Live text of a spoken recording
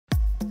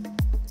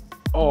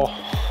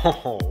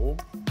Oh,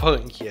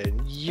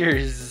 Pumpkin,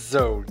 you're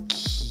so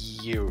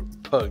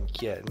cute,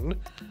 Pumpkin.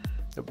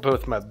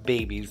 Both my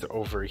babies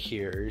over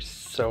here.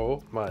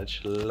 So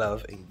much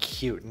love and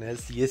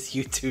cuteness. Yes,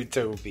 you too,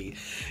 Toby.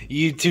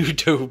 You too,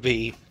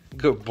 Toby.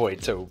 Good boy,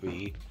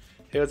 Toby.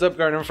 Hey, what's up,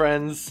 garden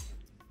friends?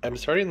 I'm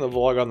starting the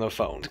vlog on the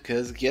phone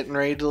because getting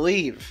ready to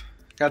leave.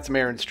 Got some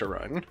errands to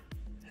run.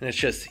 And it's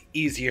just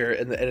easier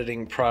in the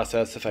editing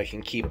process if I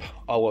can keep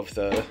all of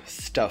the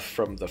stuff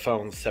from the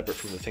phone separate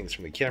from the things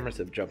from the camera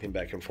instead of jumping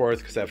back and forth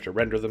because I have to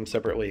render them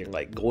separately and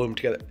like glue them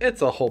together.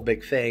 It's a whole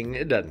big thing.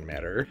 It doesn't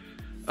matter.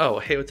 Oh,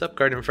 hey, what's up,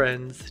 garden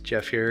friends?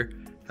 Jeff here.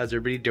 How's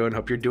everybody doing?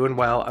 Hope you're doing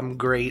well. I'm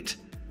great.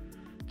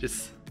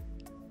 Just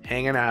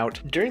hanging out.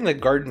 During the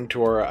garden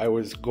tour, I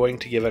was going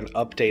to give an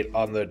update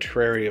on the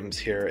terrariums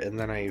here, and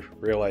then I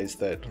realized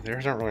that there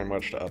isn't really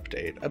much to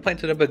update. I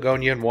planted a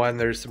begonia in one,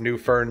 there's some new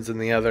ferns in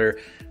the other.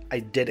 I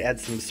did add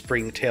some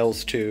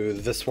springtails to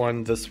this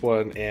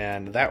one,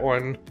 and that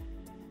one.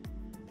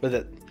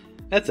 But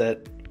that's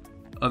it.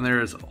 And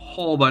there's a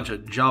whole bunch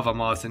of Java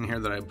moss in here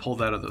that I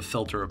pulled out of the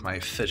filter of my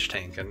fish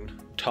tank and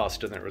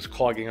tossed in there. It was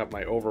clogging up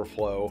my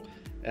overflow,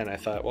 and I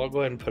thought, well, I'll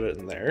go ahead and put it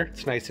in there.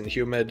 It's nice and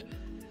humid.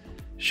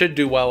 Should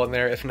do well in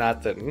there. If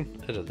not, then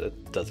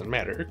it doesn't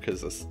matter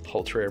because this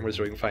whole terrarium was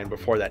doing fine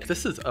before that.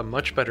 This is a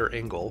much better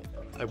angle.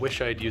 I wish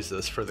I had used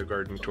this for the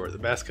garden tour. The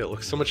basket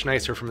looks so much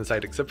nicer from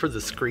inside, except for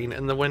the screen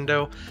in the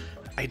window.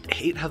 I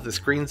hate how the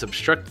screens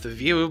obstruct the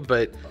view,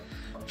 but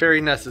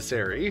very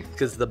necessary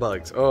because the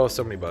bugs. Oh,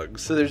 so many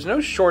bugs. So there's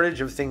no shortage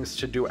of things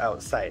to do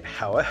outside.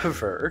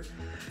 However,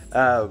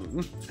 I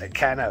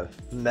kind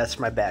of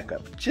messed my back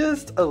up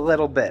just a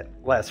little bit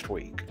last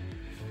week.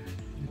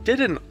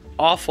 Did an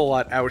awful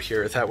lot out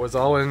here. That was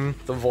all in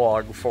the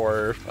vlog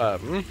for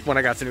when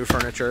I got the new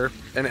furniture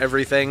and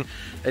everything.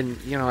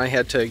 And, you know, I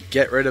had to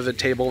get rid of the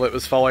table that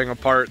was falling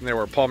apart and there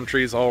were palm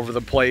trees all over the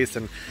place.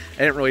 And I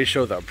didn't really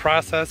show the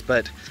process,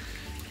 but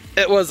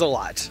it was a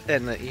lot.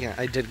 And yeah,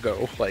 I did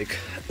go like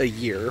a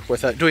year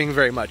without doing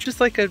very much. Just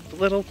like a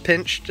little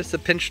pinch, just a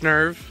pinched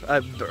nerve.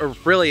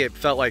 Really, it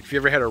felt like if you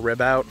ever had a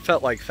rib out,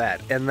 felt like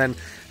that. And then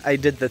I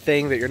did the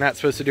thing that you're not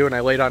supposed to do, and I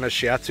laid on a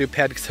shiatsu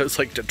pad because I was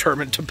like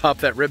determined to pop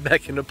that rib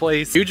back into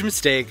place. Huge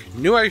mistake.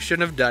 Knew I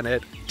shouldn't have done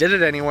it. Did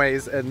it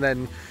anyways, and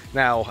then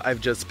now I've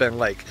just been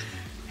like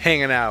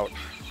hanging out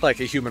like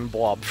a human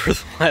blob for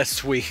the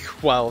last week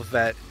while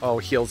that all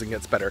heals and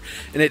gets better.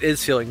 And it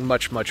is feeling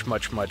much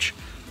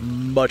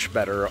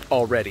better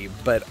already,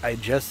 but I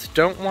just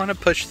don't want to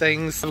push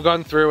things. I've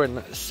gone through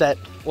and set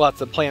lots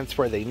of plants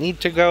where they need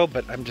to go,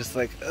 but I'm just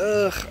like,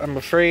 ugh, I'm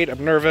afraid,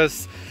 I'm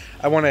nervous.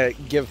 I want to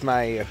give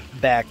my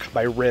back,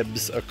 my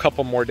ribs, a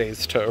couple more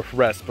days to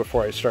rest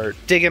before I start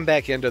digging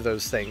back into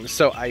those things.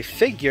 So I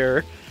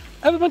figure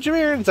I have a bunch of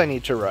errands I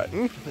need to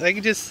run.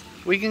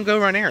 We can go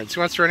run errands.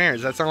 Who wants to run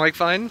errands? That sound like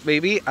fun?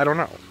 Maybe? I don't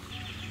know.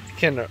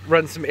 Can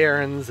run some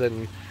errands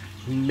and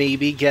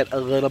maybe get a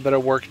little bit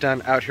of work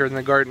done out here in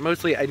the garden.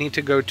 Mostly I need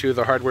to go to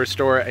the hardware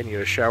store. I need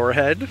a shower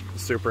head.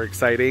 Super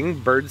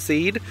exciting.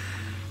 Birdseed.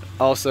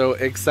 Also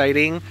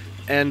exciting.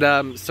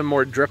 And some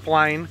more drip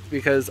line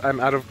because I'm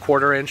out of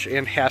 1/4 inch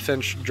and 1/2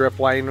 inch drip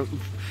line.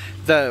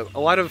 A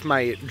lot of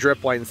my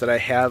drip lines that I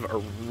have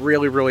are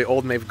really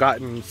old, and they've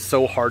gotten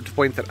so hard to the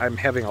point that I'm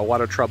having a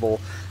lot of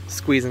trouble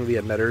squeezing the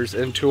emitters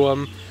into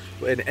them.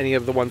 And any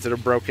of the ones that are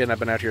broken, I've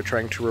been out here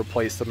trying to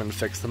replace them and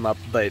fix them up,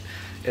 but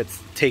it's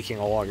taking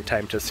a long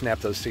time to snap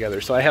those together.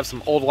 So I have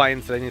some old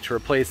lines that I need to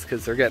replace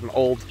because they're getting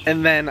old.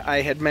 And then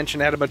I had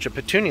mentioned I had a bunch of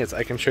petunias.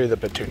 I can show you the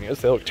petunias.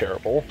 They look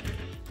terrible.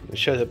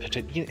 Show the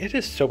petunia. It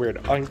is so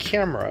weird. On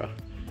camera,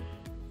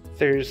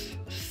 there's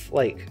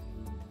like,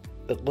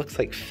 it looks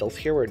like filth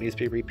here where it needs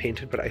to be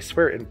repainted, but I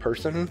swear in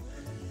person,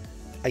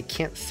 I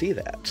can't see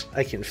that.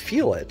 I can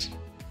feel it,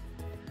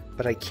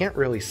 but I can't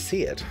really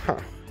see it. Huh.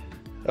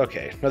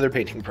 Okay, another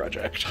painting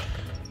project.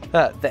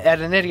 The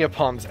Adenidia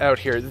palms out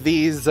here.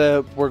 These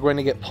we're going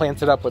to get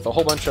planted up with a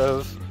whole bunch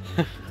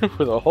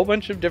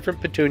of different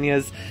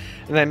petunias.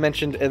 And I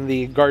mentioned in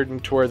the garden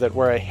tour that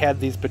where I had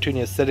these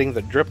petunias sitting,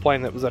 the drip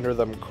line that was under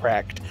them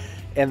cracked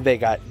and they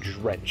got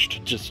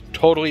drenched, just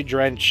totally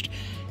drenched.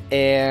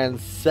 And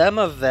some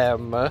of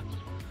them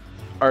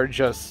are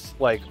just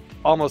like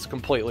almost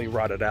completely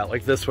rotted out.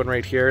 Like this one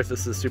right here,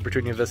 this is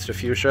Supertunia Vista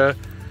Fuschia.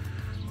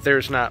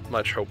 There's not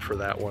much hope for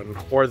that one.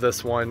 Or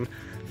this one.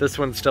 This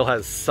one still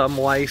has some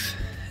life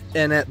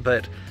in it,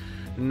 but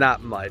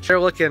not much. They're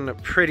looking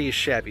pretty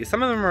shabby.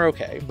 Some of them are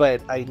okay,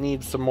 but I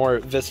need some more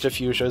Vista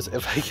Fuchsias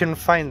if I can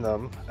find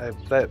them.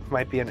 That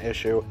might be an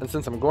issue. And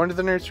since I'm going to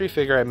the nursery,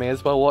 figure I may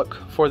as well look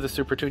for the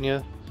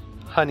Supertunia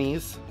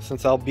Honeys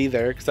since I'll be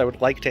there, because I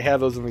would like to have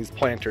those in these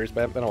planters, but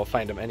I haven't been able to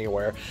find them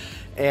anywhere.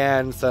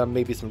 And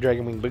maybe some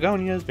Dragon Wing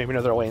Begonias, maybe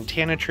another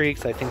Lantana tree,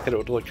 because I think that it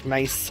would look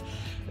nice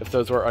if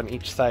those were on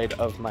each side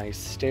of my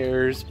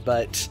stairs,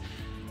 but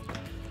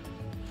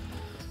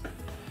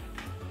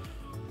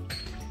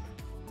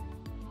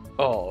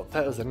oh,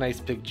 that was a nice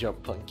big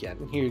jump,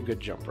 Pumpkin. You're a good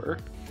jumper.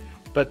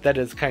 But that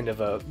is kind of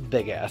a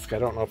big ask. I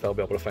don't know if I'll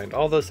be able to find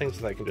all those things,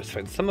 but I can just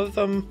find some of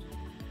them.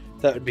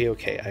 that would be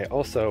okay. I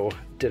also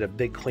did a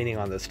big cleaning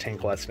on this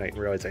tank last night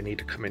and realized I need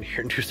to come in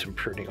here and do some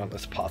pruning on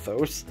this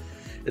pothos.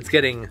 It's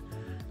getting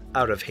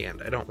out of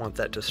hand. I don't want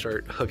that to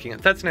start hooking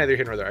up. That's neither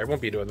here nor there. I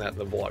won't be doing that in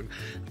the vlog.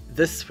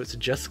 This was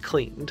just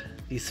cleaned.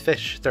 These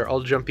fish, they're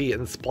all jumpy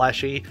and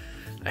splashy.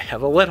 I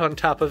have a lid on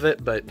top of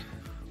it, but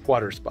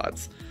water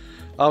spots.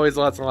 Always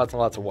lots and lots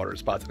and lots of water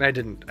spots.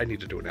 And I need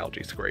to do an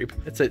algae scrape.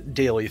 It's a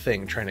daily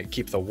thing trying to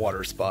keep the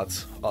water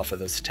spots off of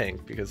this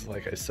tank because,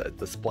 like I said,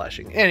 the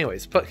splashing.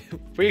 Anyways,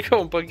 where you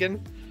going,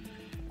 Pumpkin?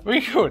 Where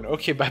you going?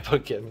 Okay, bye,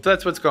 Pumpkin. So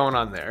that's what's going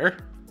on there.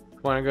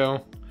 Want to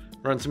go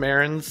run some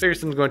errands?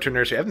 Pearson's going to a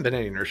nursery. I haven't been to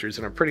any nurseries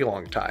in a pretty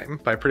long time.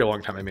 By a pretty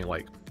long time, I mean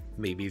like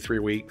maybe 3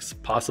 weeks,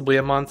 possibly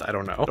a month. I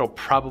don't know. It'll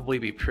probably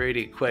be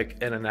pretty quick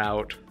in and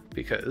out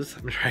because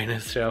I'm trying to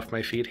stay off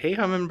my feet. Hey,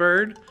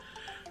 hummingbird.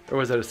 Or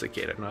was that a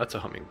cicada? No, that's a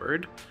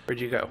hummingbird. Where'd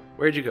you go?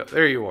 Where'd you go?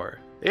 There you are.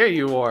 There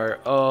you are.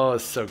 Oh,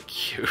 so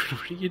cute.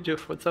 What do you do?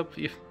 What's up?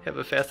 You have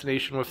a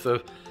fascination with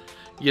the...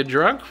 You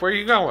drunk? Where are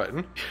you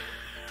going?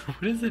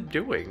 What is it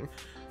doing?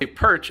 They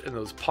perch in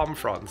those palm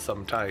fronds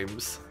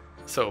sometimes.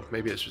 So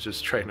maybe it's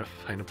just trying to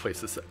find a place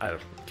to sit. I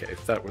don't... Okay,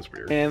 that was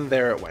weird. And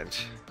there it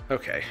went.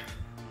 Okay.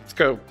 Let's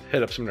go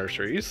hit up some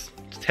nurseries.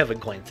 Just have a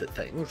glance at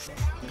things.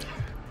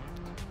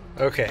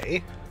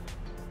 Okay.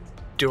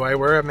 Do I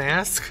wear a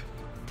mask?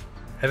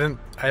 I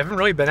haven't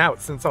really been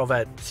out since all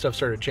that stuff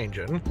started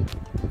changing.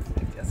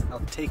 I guess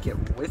I'll take it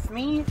with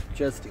me,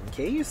 just in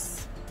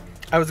case.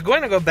 I was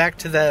going to go back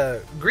to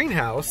the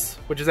greenhouse,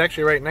 which is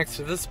actually right next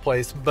to this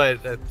place,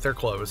 but they're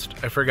closed.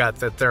 I forgot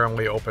that they're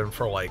only open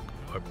for like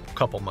a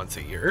couple months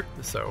a year.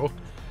 So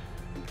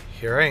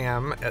here I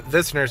am at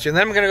this nursery, and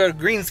then I'm going to go to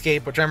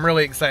Greenscape, which I'm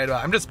really excited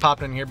about. I'm just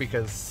popping in here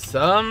because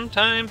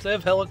sometimes I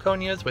have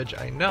heliconias, which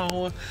I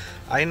know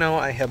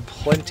I have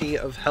plenty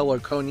of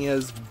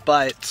heliconias,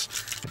 but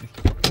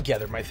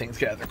gather my things,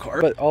 get out of the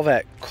car. But all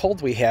that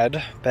cold we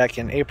had back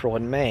in April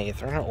and May,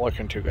 they're not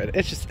looking too good.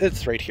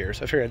 It's right here,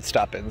 so I figured I'd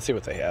stop in and see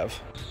what they have.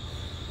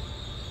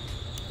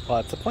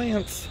 Lots of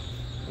plants.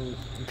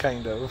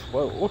 Kind of.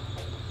 Whoa.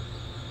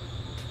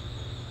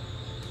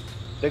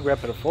 Big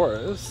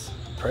Rhipidophoras.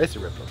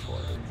 Pricey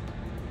Rhipidophoras.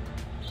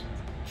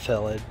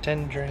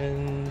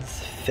 Philodendrons,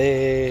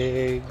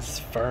 figs,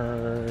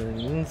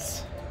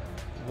 ferns.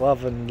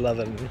 Loving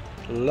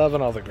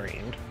all the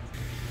green.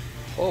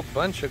 Whole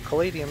bunch of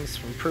caladiums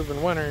from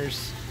proven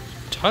winners.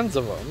 Tons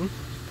of them.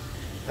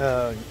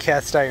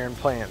 Cast iron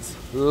plants.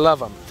 Love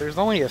them. There's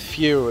only a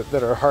few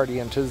that are hardy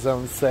into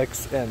zone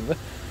 6, and let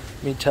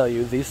me tell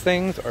you, these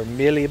things are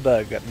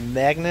mealybug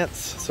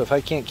magnets, so if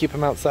I can't keep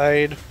them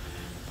outside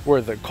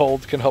where the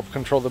cold can help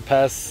control the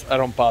pests, I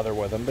don't bother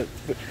with them. But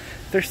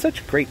they're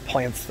such great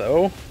plants,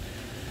 though.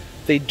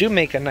 They do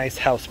make a nice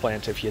house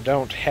plant if you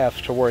don't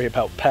have to worry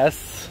about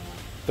pests.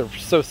 They're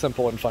so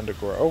simple and fun to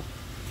grow.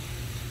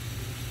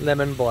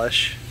 Lemon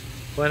blush,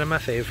 one of my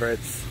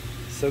favorites.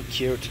 So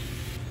cute.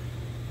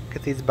 Look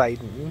at these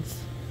Bidens.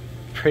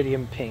 Pretty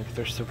and pink,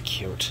 they're so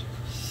cute.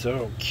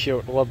 So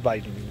cute, love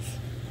Bidens.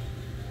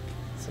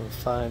 Some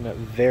fun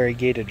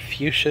variegated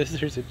fuchsias.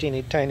 There's a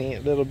teeny tiny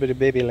little bit of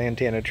baby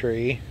lantana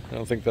tree. I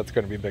don't think that's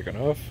going to be big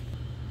enough.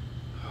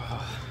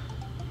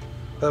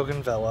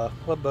 Bougainvillea,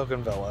 love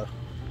Bougainvillea.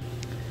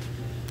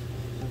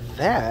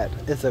 That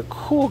is a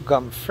cool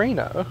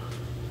Gomphrena.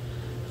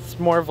 It's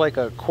more of like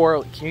a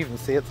coral, can you even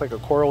see it's like a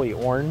corally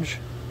orange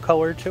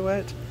color to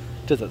it?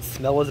 Does it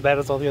smell as bad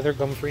as all the other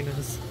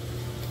Gompphrenas?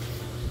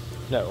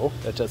 No,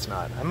 it does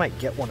not. I might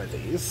get one of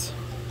these.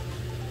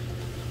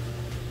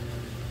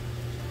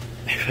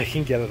 If I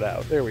can get it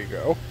out. There we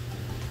go.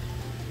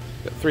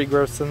 Got 3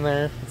 growths in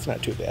there. It's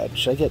not too bad.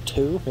 Should I get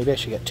 2? Maybe I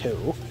should get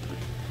 2.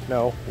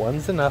 No,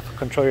 1's enough.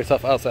 Control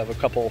yourself. I also have a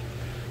couple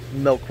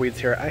milkweeds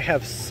here. I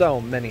have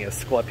so many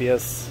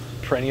Asclepias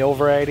perennial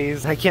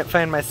varieties. I can't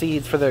find my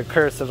seeds for the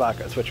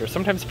Curasavacas, which are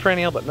sometimes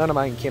perennial, but none of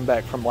mine came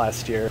back from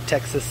last year.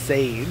 Texas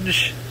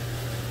sage,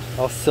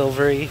 all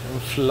silvery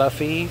and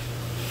fluffy,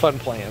 fun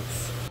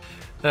plants.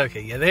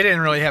 Okay, yeah, they didn't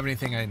really have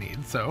anything I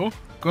need, so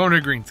going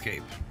to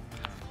Greenscape.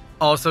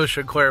 Also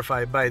should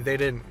clarify, by they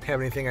didn't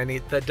have anything I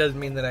need, that doesn't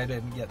mean that I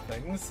didn't get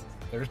things.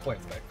 There's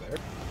plants back there.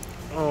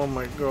 Oh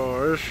my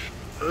gosh,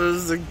 this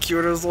is the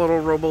cutest little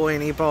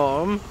Robolini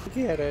palm. Look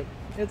at it.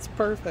 It's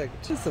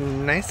perfect. Just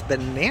some nice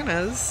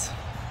bananas.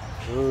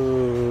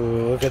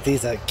 Ooh, look at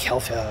these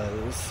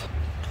Kelfias.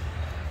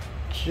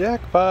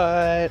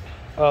 Jackpot.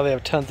 Oh, they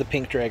have tons of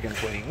Pink Dragon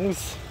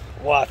Wings.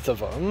 Lots of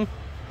them.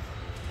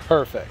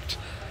 Perfect.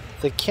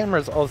 The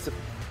camera's also...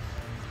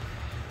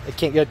 I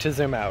can't get it to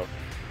zoom out.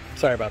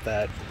 Sorry about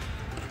that.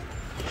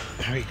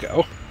 There we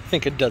go. I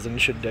think a dozen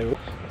should do.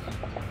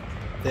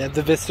 They have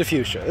the Vista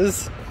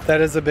Fuschias.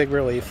 That is a big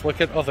relief.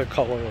 Look at all the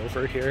color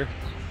over here.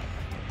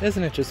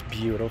 Isn't it just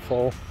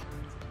beautiful?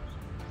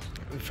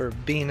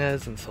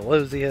 Verbenas and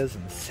Celosias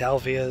and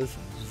Salvias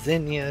and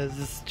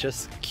Zinnias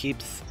just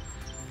keeps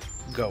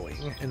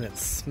going, and it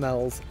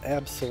smells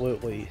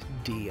absolutely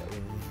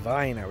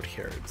divine out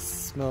here. It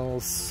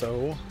smells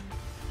so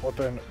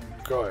flippin'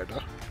 good.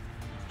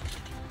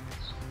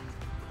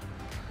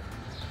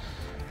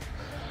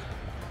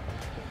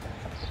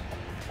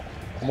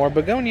 More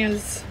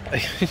begonias.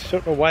 I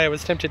don't know why I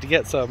was tempted to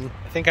get some.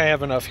 I think I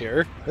have enough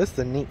here. This is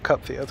a neat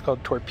cup fee. It's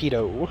called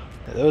Torpedo.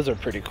 Those are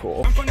pretty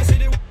cool.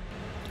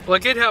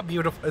 Look at how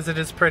beautiful. Is it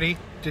as pretty?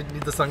 Didn't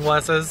need the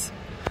sunglasses?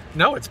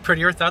 No, it's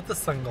prettier without the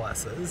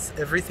sunglasses.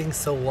 Everything's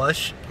so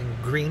lush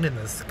and green and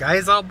the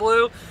sky's all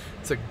blue.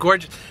 It's a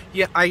gorgeous...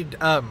 Yeah, I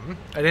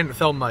didn't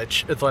film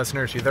much at the last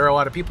nursery. There are a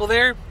lot of people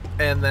there,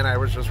 and then I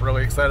was just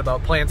really excited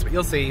about plants, but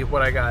you'll see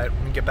what I got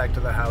when we get back to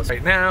the house.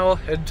 Right now,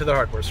 head to the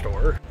hardware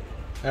store.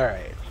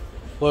 Alright,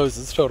 Lowe's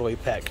is totally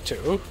packed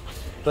too,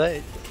 but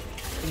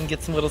you can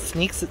get some little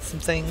sneaks at some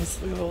things.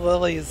 Look at the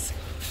lilies.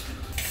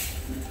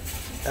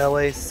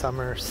 LA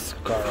Summer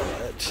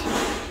Scarlet.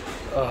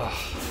 Oh,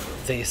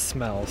 they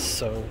smell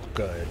so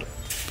good.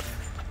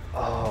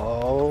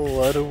 Oh,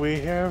 what do we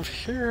have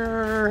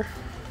here?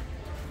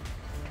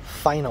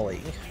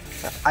 Finally,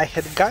 I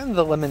had gotten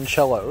the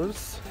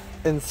limoncellos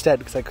instead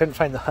because I couldn't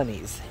find the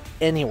honeys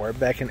anywhere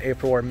back in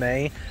April or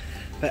May.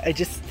 But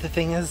the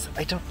thing is,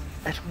 I'm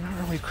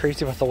not really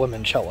crazy about the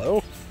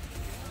limoncello.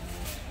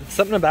 It's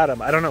something about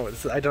them. I don't know.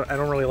 I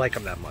don't really like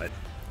them that much.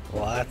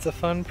 Lots of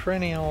fun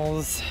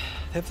perennials.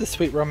 They have the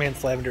Sweet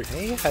Romance Lavender.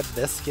 Hey,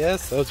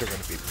 hibiscus. Those are going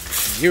to be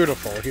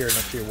beautiful here in a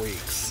few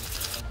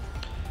weeks.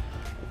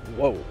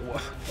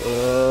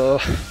 Whoa.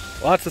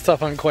 Lots of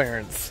stuff on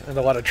clearance and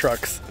a lot of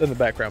trucks in the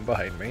background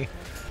behind me.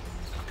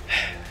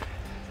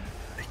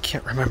 I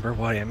can't remember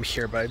why I'm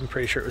here, but I'm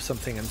pretty sure it was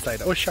something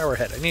inside. Oh, shower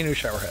head. I need a new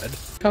shower head.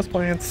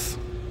 Houseplants.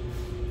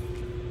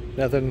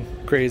 Nothing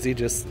crazy,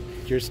 just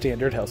your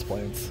standard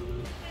houseplants.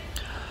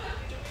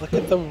 Look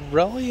at the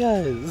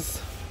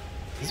Relias.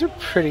 These are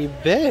pretty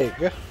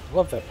big.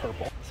 Love that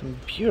purple. Some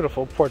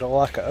beautiful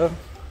Portulaca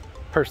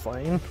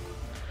purslane.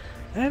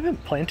 I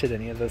haven't planted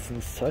any of this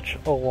in such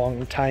a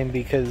long time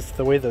because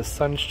the way the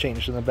sun's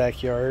changed in the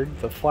backyard,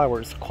 the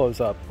flowers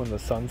close up when the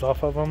sun's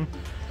off of them.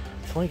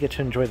 So I only get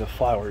to enjoy the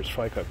flowers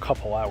for like a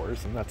couple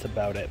hours and that's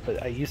about it.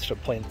 But I used to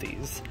plant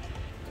these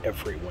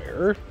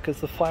everywhere because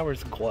the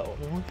flowers glow.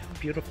 I mean, look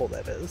how beautiful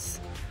that is.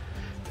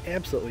 It's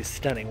absolutely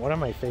stunning. One of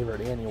my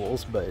favorite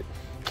annuals, but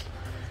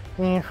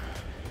not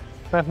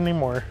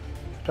anymore.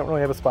 Don't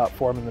really have a spot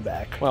for them in the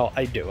back. Well,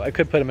 I do. I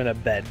could put them in a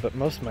bed, but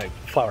most of my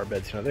flower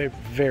beds, they're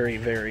very,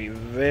 very,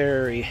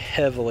 very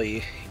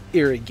heavily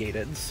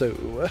irrigated,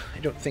 so I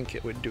don't think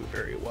it would do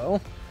very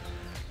well.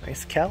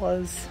 Nice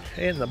callas.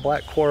 And the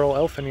black coral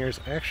elfin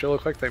ears actually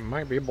look like they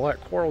might be black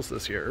corals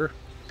this year.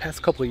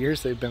 Past couple of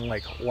years they've been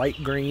like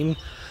light green,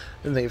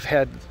 and they've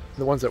had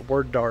the ones that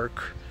were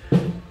dark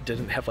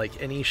didn't have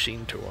like any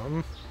sheen to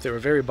them. They were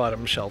very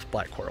bottom shelf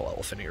black coral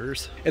elephant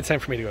ears. It's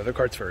time for me to go. The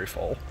cart's very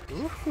full.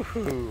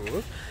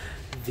 Ooh,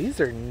 these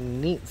are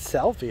neat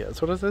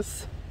salvias. What is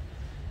this?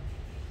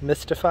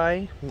 Misty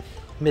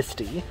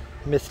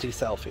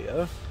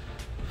salvia.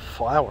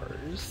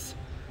 Flowers.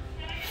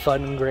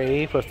 Fun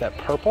gray with that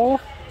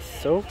purple.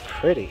 So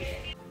pretty.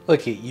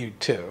 Look at you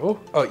two.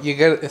 Oh, you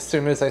gotta, as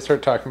soon as I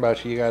start talking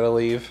about you, you gotta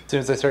leave. As soon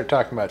as I start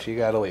talking about you, you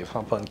gotta leave,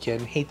 huh,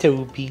 Pumpkin? Hey,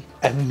 Toby.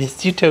 I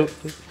miss you, Toby.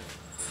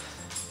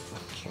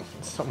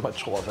 So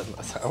much love in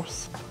this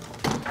house.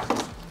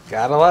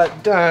 Got a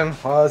lot done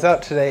while I was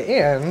out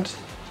today, and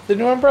the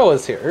new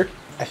umbrella's here.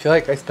 I feel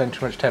like I spend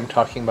too much time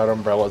talking about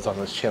umbrellas on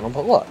this channel,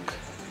 but look.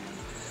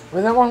 I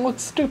mean, that one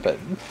looks stupid.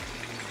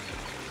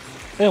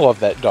 I love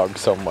that dog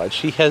so much.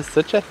 He has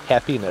such a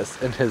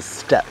happiness in his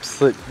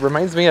steps. It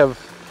reminds me of,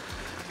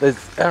 I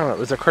don't know, it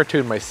was a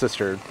cartoon my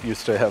sister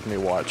used to have me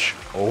watch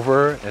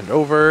over and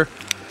over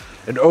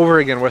and over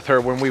again with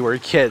her when we were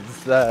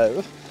kids.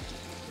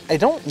 I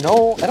don't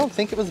know, I don't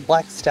think it was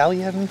Black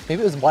Stallion,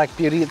 maybe it was Black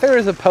Beauty. There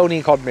is a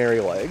pony called Mary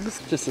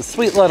Legs, just a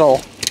sweet little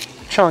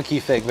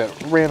chunky thing that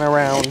ran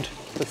around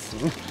with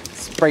some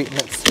sprite in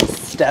its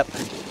step.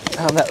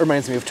 That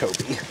reminds me of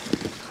Toby.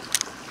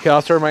 He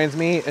also reminds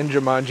me in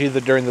Jumanji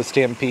that during the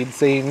stampede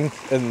scene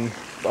and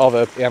all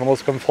the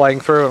animals come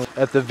flying through, and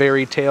at the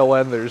very tail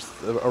end there's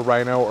a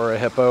rhino or a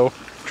hippo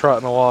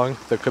trotting along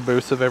the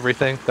caboose of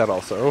everything. That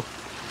also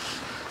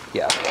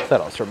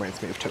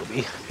reminds me of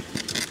Toby.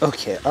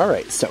 Okay,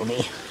 alright,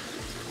 Sony.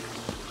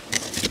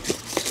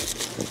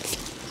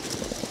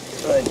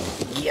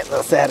 Get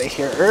this out of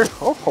here.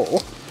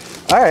 Oh,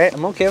 alright,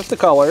 I'm okay with the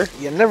color.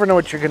 You never know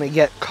what you're gonna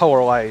get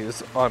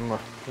color-wise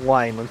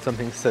online when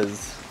something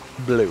says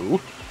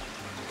blue.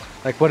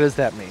 Like, what does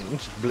that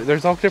mean? Blue.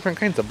 There's all different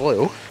kinds of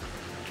blue.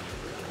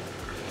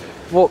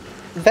 Well,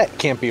 that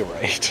can't be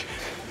right.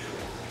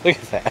 Look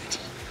at that.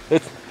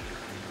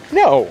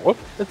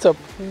 It's up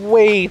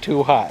way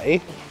too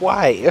high.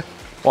 Why?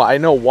 Well, I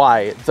know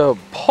why. The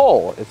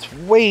pole, it's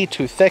way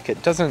too thick.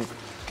 It doesn't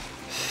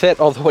fit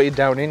all the way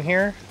down in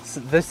here.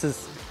 So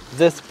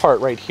this part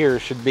right here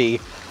should be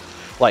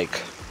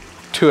like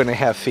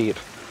 2.5 feet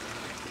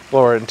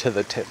lower into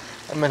the tip.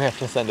 I'm gonna have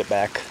to send it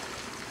back.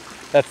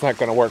 That's not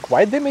gonna work.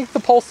 Why'd they make the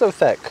pole so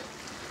thick?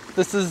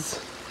 This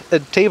is a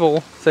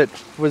table that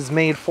was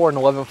made for an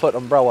 11-foot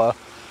umbrella.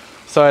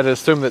 So I'd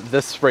assume that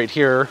this right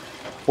here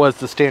was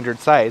the standard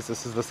size.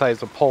 This is the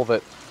size of pole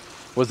that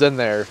was in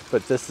there,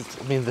 but that's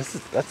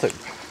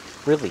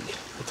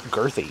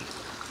girthy.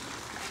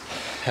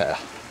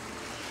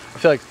 I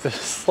feel like the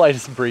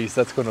slightest breeze,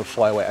 that's going to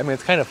fly away. I mean,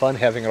 it's kind of fun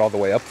having it all the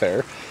way up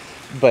there,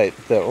 but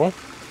though,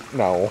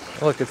 no.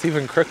 Look, it's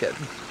even crooked.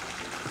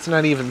 It's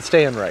not even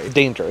staying right.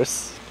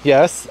 Dangerous.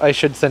 Yes, I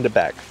should send it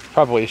back.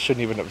 Probably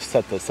shouldn't even have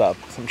set this up,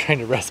 because I'm trying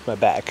to rest my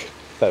back.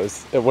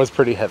 It was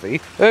pretty heavy.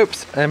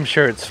 Oops, I'm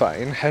sure it's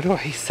fine. How do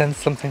I send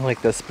something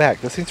like this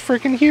back? This thing's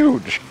freaking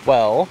huge.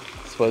 Well,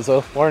 this was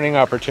a learning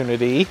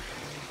opportunity.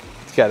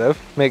 Gotta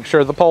make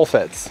sure the pole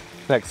fits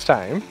next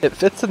time. It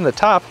fits in the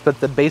top, but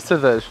the base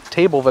of the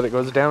table that it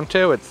goes down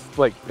to, it's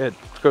like, it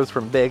goes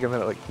from big and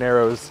then it like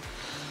narrows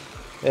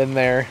in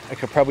there. I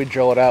could probably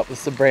drill it out.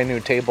 This is a brand new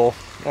table.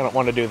 I don't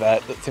want to do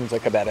that. That seems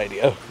like a bad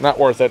idea. Not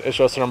worth it. It's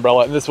just an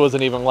umbrella. And this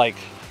wasn't even like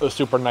a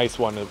super nice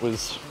one. It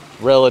was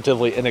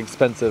relatively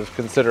inexpensive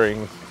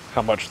considering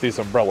how much these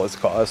umbrellas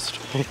cost.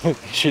 You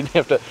shouldn't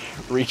have to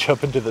reach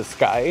up into the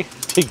sky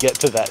to get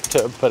to that,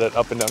 to put it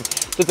up and down.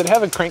 Does it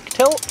have a crank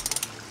tilt?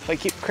 If I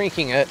keep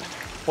cranking it,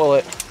 will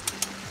it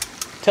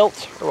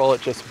tilt or will it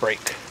just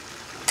break?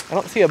 I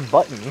don't see a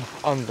button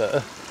on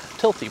the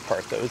tilty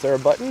part though. Is there a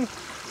button?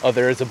 Oh,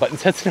 there is a button.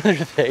 That's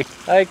another thing.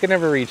 I can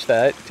never reach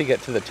that to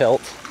get to the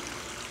tilt.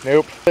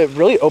 Nope. It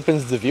really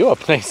opens the view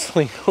up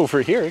nicely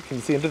over here. You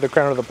can see into the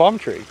crown of the palm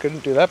tree.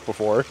 Couldn't do that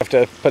before. Have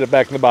to put it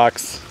back in the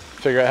box,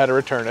 figure out how to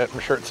return it. I'm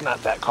sure it's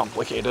not that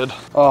complicated.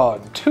 Oh,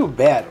 too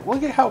bad.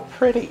 Look at how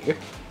pretty.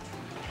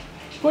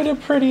 What a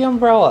pretty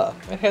umbrella.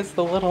 It has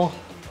the little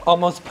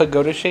almost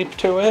pagoda shape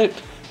to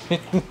it.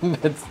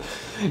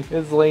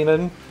 it's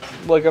leaning,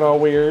 looking all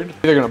weird.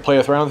 They're gonna play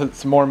with around with it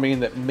some more, mean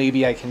that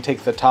maybe I can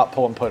take the top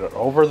pole and put it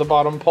over the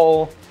bottom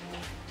pole.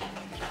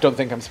 Don't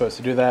think I'm supposed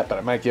to do that, but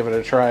I might give it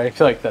a try. I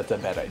feel like that's a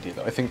bad idea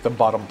though. I think the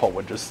bottom pole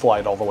would just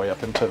slide all the way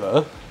up into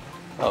the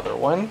other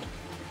one.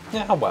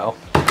 Yeah, well.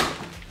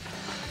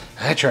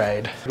 I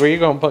tried. Where you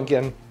going,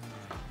 Pumpkin?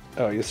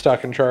 Oh, you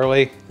stalking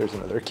Charlie? There's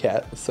another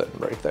cat sitting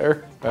right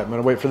there. All right, I'm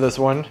gonna wait for this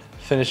one,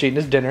 finish eating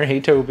his dinner,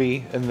 hey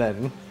Toby, and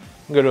then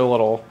go to a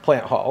little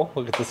plant haul.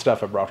 Look at the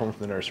stuff I brought home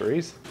from the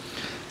nurseries.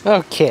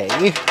 Okay,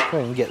 go ahead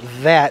and get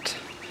that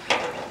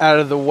out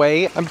of the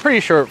way. I'm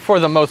pretty sure for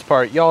the most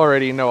part y'all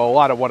already know a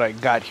lot of what I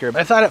got here, but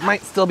I thought it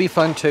might still be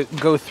fun to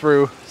go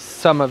through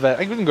some of it.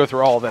 I couldn't go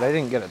through all of it, I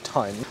didn't get a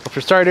ton. But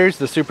for starters,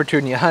 the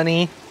Supertunia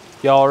Honey.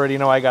 Y'all already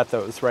know I got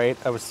those, right?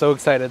 I was so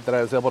excited that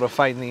I was able to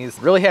find these.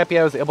 Really happy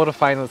I was able to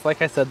find this.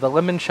 Like I said, the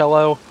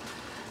limoncello,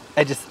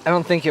 I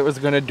don't think it was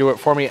gonna do it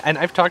for me. And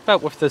I've talked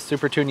about with the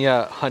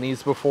Supertunia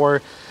Honeys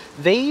before.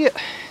 They,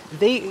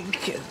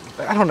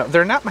 I don't know,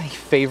 they're not my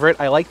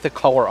favorite. I like the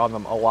color on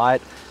them a lot.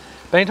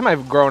 But anytime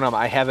I've grown them,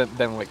 I haven't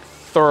been like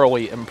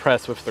thoroughly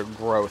impressed with their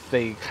growth.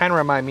 They kind of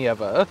remind me of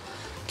a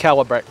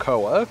Calabrette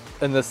Koa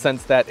in the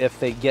sense that if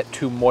they get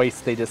too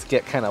moist, they just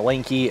get kind of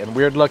lanky and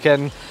weird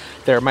looking.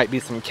 There might be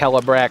some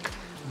Calabrette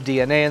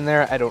DNA in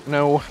there, I don't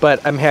know.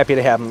 But I'm happy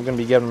to have them. I'm going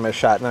to be giving them a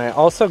shot. And then I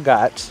also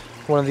got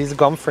one of these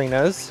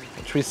Gompphrenas,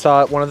 which we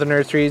saw at one of the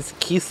nurseries,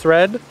 Qis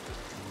Red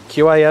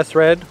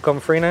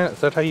Gomphrena. Is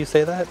that how you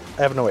say that?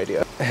 I have no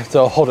idea. I have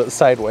to hold it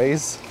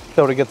sideways to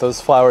be able to get those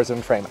flowers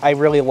in frame. I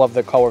really love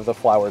the color of the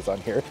flowers on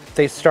here.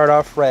 They start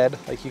off red,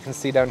 like you can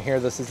see down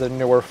here. This is a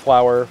newer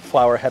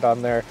flower head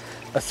on there.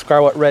 A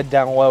scarlet red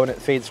down low, and it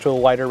fades to a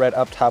lighter red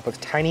up top with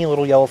tiny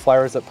little yellow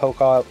flowers that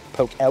poke out.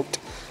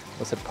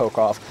 I said poke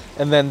off.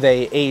 And then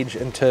they age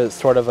into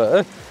sort of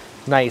a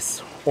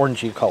nice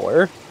orangey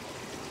color.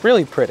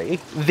 Really pretty.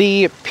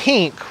 The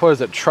pink, what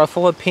is it,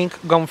 Truffula Pink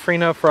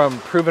Gomphrena from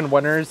Proven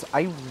Winners.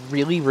 I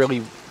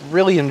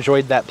really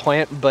enjoyed that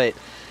plant, but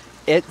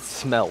it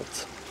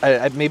smelled.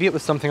 Maybe it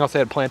was something else I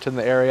had planted in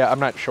the area, I'm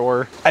not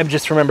sure. I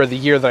just remember the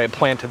year that I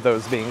planted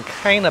those being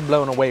kind of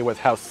blown away with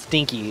how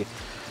stinky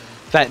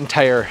that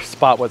entire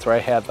spot was where I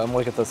had them.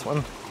 Look at this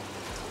one.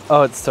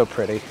 Oh, it's so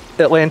pretty.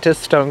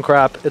 Atlantis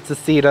Stonecrop, it's a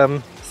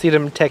Sedum.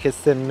 Sedum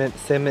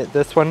Techicimit,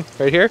 this one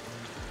right here.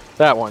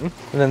 That one.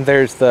 And then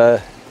there's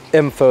the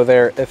info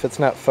there if it's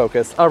not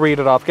focused. I'll read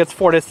it off. Gets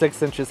 4 to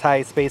 6 inches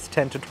high, spaced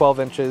 10 to 12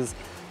 inches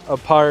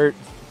apart.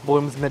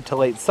 Blooms mid to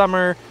late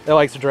summer. It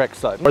likes direct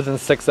sun, more than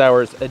 6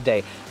 hours a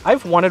day.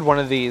 I've wanted one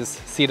of these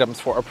sedums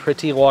for a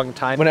pretty long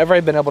time. Whenever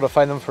I've been able to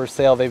find them for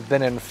sale, they've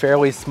been in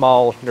fairly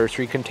small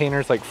nursery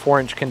containers, like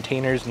 4-inch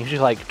containers, and usually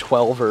like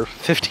 $12 or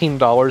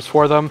 $15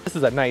 for them. This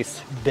is a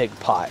nice big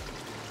pot.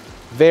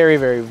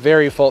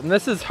 Very full. And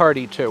this is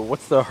hardy too.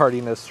 What's the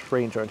hardiness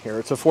range on here?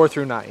 It's a 4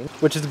 through 9,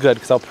 which is good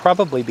because I'll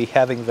probably be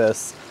having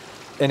this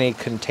in a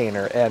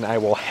container, and I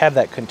will have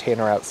that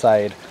container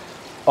outside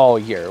all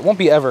year. It won't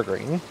be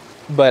evergreen,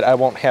 but I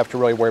won't have to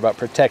really worry about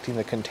protecting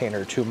the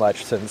container too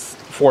much since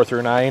 4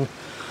 through 9.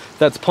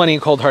 That's plenty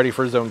cold hardy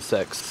for zone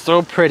 6.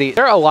 So pretty.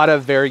 There are a lot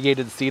of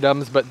variegated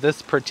sedums, but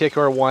this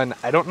particular one,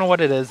 I don't know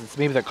what it is. It's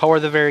maybe the color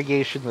of the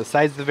variegation, the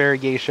size of the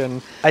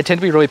variegation. I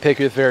tend to be really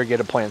picky with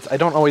variegated plants. I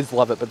don't always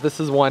love it, but this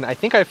is one. I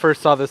think I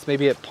first saw this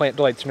maybe at Plant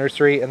Delight's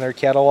Nursery in their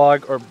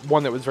catalog, or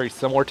one that was very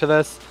similar to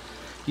this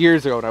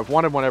years ago, and I've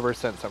wanted one ever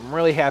since. I'm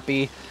really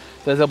happy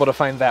that I was able to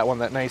find that one,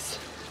 that nice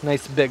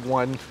big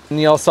one.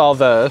 And y'all saw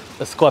the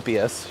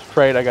Asclepias,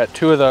 right? I got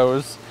 2 of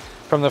those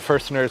from the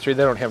first nursery.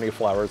 They don't have any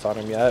flowers on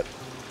them yet.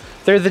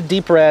 They're the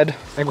deep red.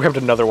 I grabbed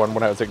another one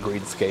when I was at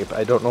Greenscape.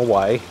 I don't know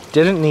why.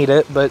 Didn't need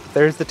it, but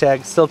there's the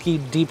tag. Silky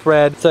deep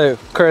red. So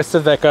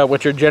Qis,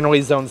 which are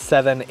generally zone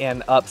 7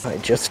 and up. I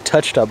just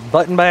touched a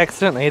button by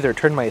accident. I either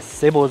turned my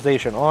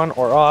stabilization on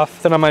or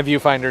off. Then on my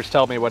viewfinders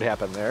tell me what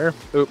happened there.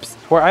 Oops.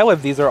 Where I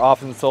live, these are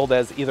often sold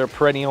as either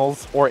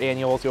perennials or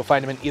annuals. You'll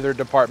find them in either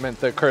department,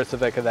 the Qis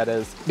that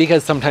is,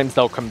 because sometimes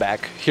they'll come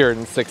back here in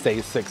 6A,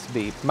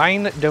 6B.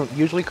 Mine don't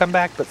usually come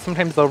back, but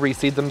sometimes they'll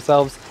reseed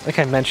themselves. Like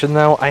I mentioned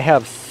though, I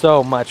have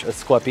so much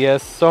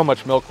Asclepias, so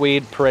much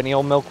milkweed,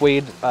 perennial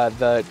milkweed.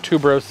 The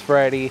tuberose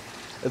variety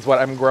is what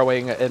I'm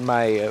growing in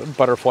my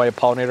butterfly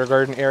pollinator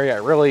garden area. I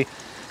really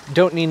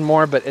don't need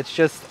more, but it's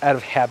just out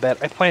of habit.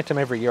 I plant them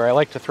every year. I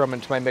like to throw them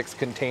into my mixed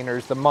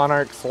containers. The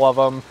monarchs love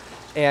them,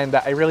 and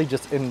I really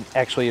just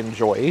actually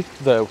enjoy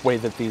the way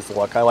that these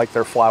look. I like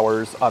their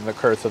flowers on the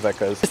Qis. I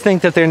just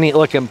think that they're neat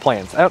looking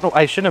plants. I don't know,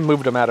 I shouldn't have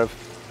moved them out of...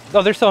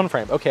 Oh, they're still in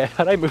frame. Okay,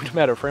 had I moved them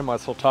out of frame while I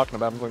was still talking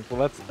about them, I was like,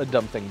 well, that's a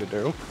dumb thing to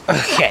do.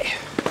 Okay.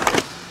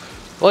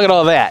 Look at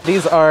all that.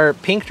 These are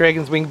Pink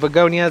Dragon Wing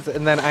Begonias,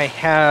 and then I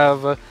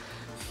have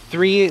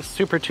 3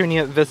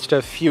 Supertunia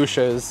Vista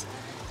Fuschias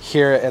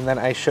here, and then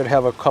I should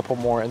have a couple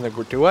more in the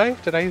group. Do I?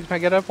 Did I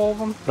get up all of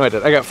them? No, I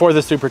did. I got 4 of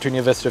the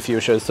Supertunia Vista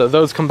Fuschias, so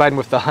those combined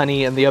with the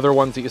honey and the other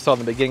ones that you saw in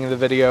the beginning of the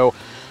video,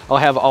 I'll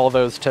have all of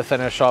those to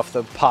finish off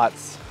the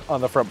pots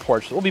on the front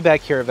porch. We'll be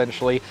back here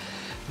eventually.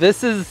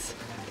 This is...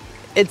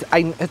 It's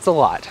a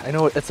lot. I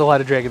know it's a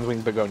lot of Dragon's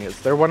Wing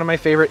Begonias. They're one of my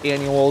favorite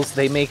annuals.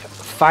 They make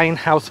fine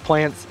house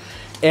plants,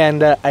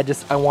 and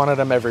I wanted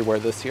them everywhere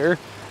this year.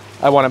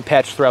 I want them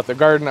patched throughout the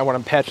garden. I want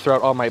them patched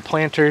throughout all my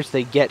planters.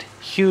 They get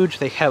huge.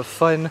 They have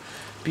fun,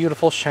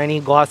 beautiful, shiny,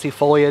 glossy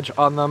foliage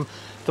on them.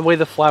 The way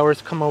the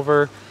flowers come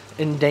over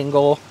and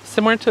dangle,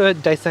 similar to a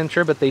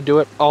dicentra, but they do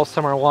it all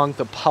summer long.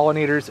 The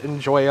pollinators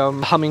enjoy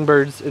them.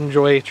 Hummingbirds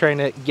enjoy trying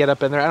to get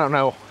up in there. I don't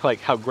know like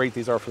how great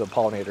these are for the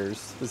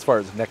pollinators as far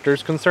as nectar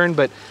is concerned,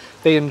 but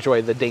they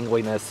enjoy the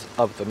dangliness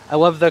of them. I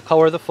love the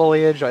color of the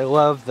foliage. I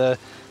love the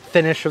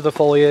finish of the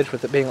foliage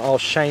with it being all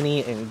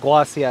shiny and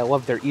glossy. I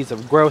love their ease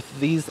of growth.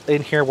 These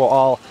in here will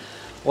all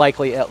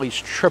likely at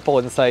least triple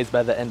in size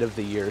by the end of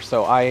the year,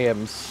 so I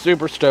am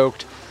super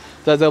stoked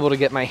that I was able to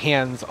get my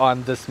hands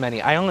on this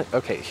many.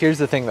 Okay, here's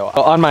the thing though.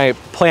 On my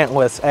plant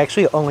list, I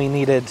actually only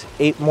needed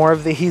 8 more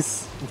of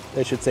these.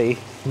 I should say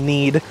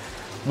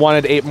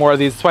wanted 8 more of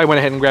these. So I went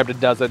ahead and grabbed a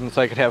dozen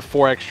so I could have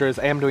 4 extras.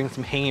 I am doing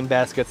some hanging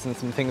baskets and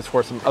some things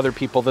for some other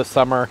people this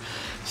summer.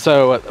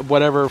 So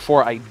whatever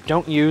 4 I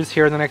don't use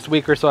here in the next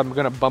week or so, I'm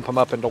gonna bump them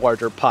up into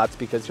larger pots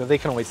because they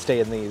can only stay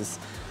in these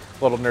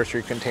little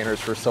nursery containers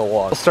for so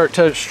long. I'll start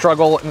to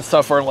struggle and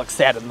suffer and look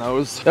sad in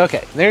those.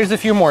 Okay, there's a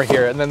few more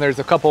here, and then there's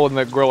a couple in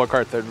the gorilla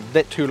cart that are a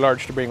bit too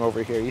large to bring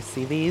over here. You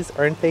see these?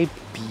 Aren't they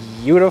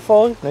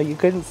beautiful? No, you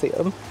couldn't see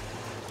them.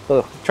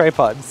 The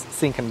tripod's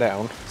sinking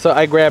down. So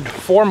I grabbed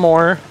 4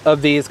 more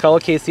of these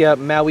Colocasia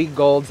Maui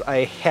Golds.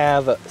 I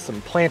have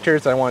some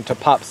planters. I wanted to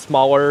pop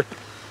smaller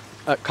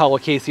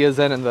Colocasias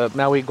in, and the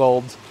Maui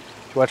Golds,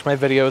 if you watch my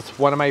videos,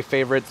 one of my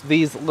favorites.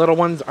 These little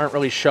ones aren't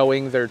really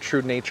showing their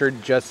true nature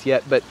just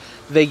yet, but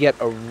they get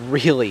a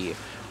really,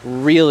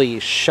 really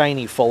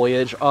shiny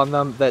foliage on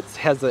them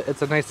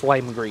it's a nice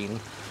lime green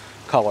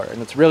color,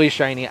 and it's really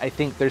shiny. I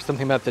think there's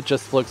something about that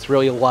just looks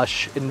really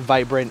lush and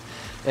vibrant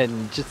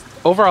and just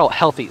overall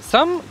healthy.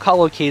 Some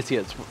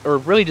Colocasias, or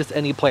really just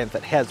any plant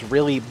that has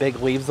really big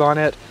leaves on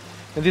it,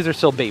 and these are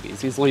still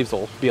babies. These leaves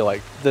will be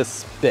like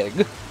this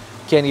big.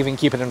 Can't even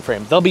keep it in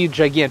frame. They'll be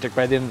gigantic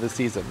by the end of the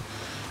season.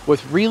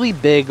 With really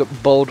big,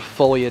 bold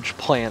foliage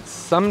plants,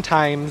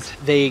 sometimes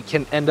they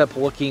can end up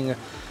looking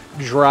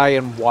dry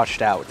and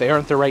washed out. They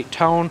aren't the right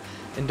tone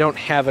and don't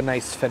have a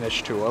nice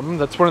finish to them.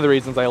 That's one of the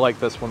reasons I like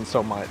this one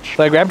so much.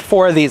 So I grabbed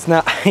 4 of these.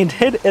 Now, I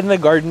did in the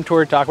garden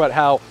tour talk about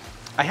how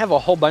I have a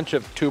whole bunch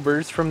of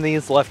tubers from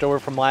these left over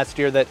from last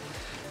year that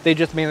they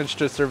just managed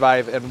to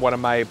survive in one of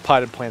my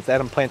potted plants. I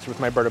had them planted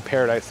with my bird of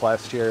paradise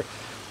last year,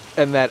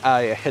 and that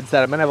I had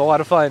set them and have a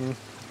lot of fun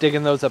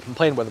digging those up and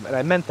playing with them. And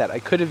I meant that. I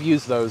could have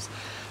used those,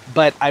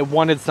 but I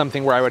wanted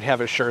something where I would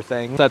have a sure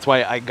thing. That's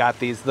why I got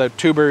these. The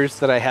tubers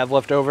that I have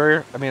left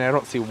over, I mean, I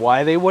don't see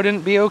why they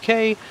wouldn't be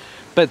okay,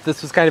 but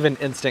this was kind of an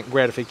instant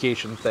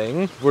gratification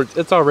thing.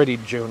 It's already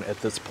June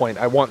at this point.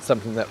 I want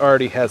something that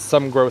already has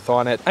some growth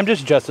on it. I'm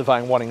just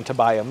justifying wanting to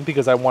buy them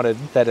because I wanted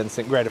that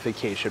instant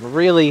gratification.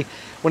 Really,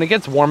 when it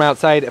gets warm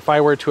outside, if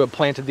I were to have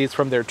planted these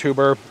from their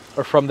tuber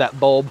or from that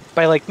bulb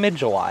by like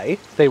mid-July,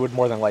 they would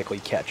more than likely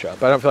catch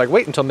up. But I don't feel like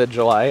wait until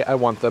mid-July. I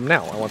want them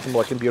now. I want them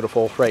looking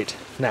beautiful right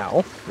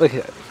now. Look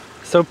at it.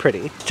 So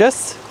pretty.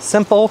 Just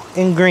simple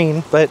and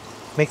green, but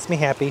makes me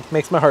happy,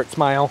 makes my heart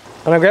smile.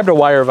 And I grabbed a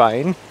wire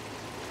vine.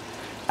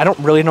 I don't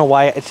really know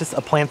why. It's just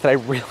a plant that I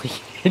really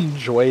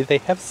enjoy. They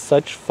have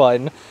such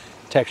fun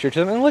texture to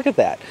them. And look at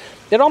that.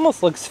 It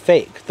almost looks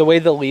fake. The way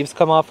the leaves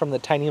come off from the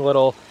tiny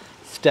little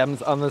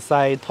stems on the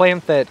side.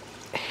 Plant that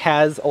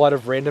has a lot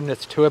of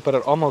randomness to it, but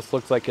it almost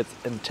looks like it's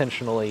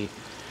intentionally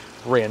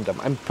random.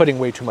 I'm putting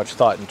way too much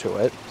thought into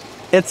it.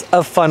 It's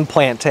a fun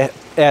plant to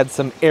add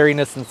some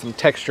airiness and some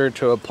texture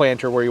to a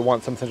planter where you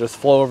want something to just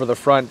flow over the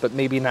front, but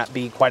maybe not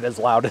be quite as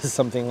loud as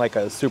something like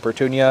a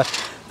Supertunia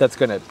that's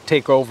going to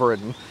take over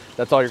and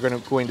that's all you're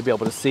going to be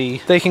able to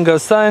see. They can go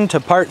sun to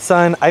part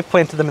sun. I've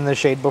planted them in the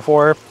shade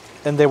before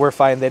and they were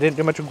fine. They didn't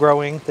do much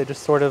growing. They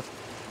just sort of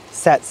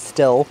sat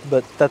still,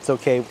 but that's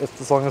okay.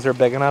 As long as they're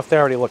big enough, they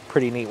already look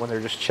pretty neat when they're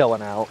just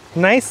chilling out.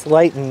 Nice,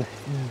 light, and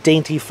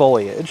dainty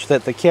foliage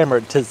that the camera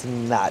does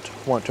not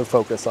want to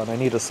focus on. I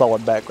need a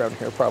solid background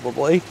here,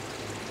 probably.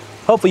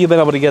 Hopefully you've been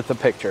able to get the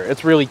picture.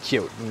 It's really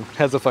cute and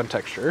has a fun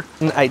texture.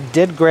 And I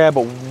did grab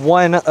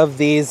one of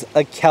these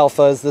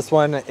Acalphas. This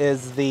one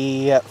is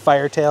the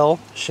Firetail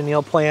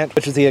chenille plant,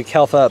 which is the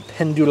Acalpha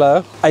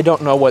pendula. I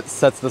don't know what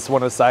sets this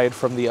one aside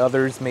from the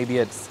others. Maybe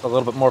it's a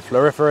little bit more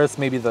floriferous.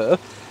 Maybe the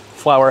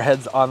flower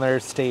heads on there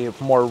stay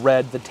more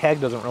red. The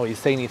tag doesn't really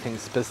say anything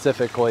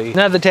specifically.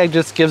 Now the tag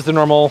just gives the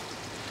normal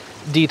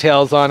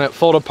details on it.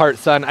 Full to part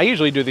sun. I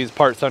usually do these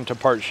part sun to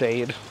part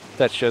shade.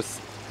 That's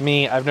just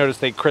me. I've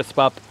noticed they crisp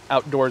up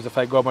outdoors. If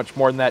I go much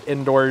more than that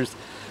indoors,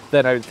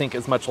 then I would think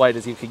as much light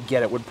as you could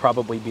get it would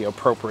probably be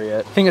appropriate.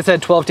 I think it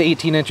said 12 to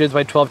 18 inches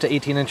by 12 to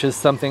 18 inches,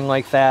 something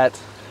like that.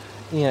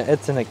 Yeah,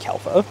 it's an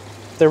Acalpha.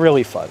 They're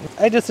really fun.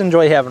 I just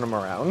enjoy having them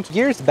around.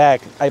 Years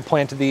back, I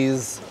planted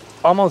these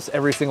almost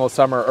every single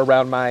summer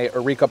around my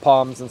areca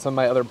palms and some of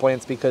my other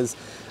plants because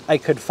I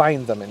could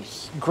find them in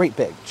great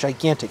big,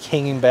 gigantic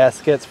hanging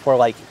baskets for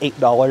like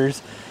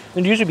 $8.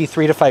 There'd usually be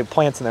 3 to 5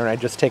 plants in there and I'd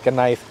just take a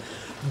knife,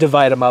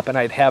 divide them up, and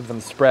I'd have them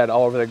spread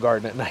all over the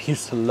garden, and I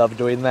used to love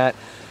doing that.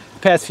 The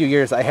past few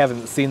years I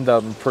haven't seen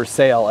them for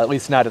sale, at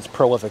least not as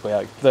prolifically.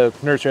 Like the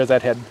nurseries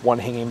I'd had one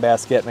hanging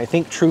basket, and I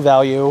think True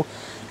Value,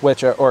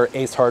 or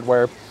Ace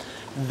Hardware,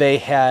 they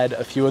had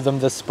a few of them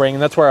this spring,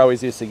 and that's where I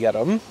always used to get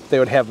them. They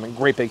would have them in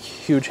great big,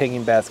 huge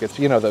hanging baskets.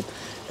 You know,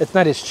 it's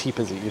not as cheap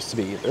as it used to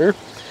be either.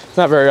 It's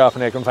not very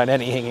often I can find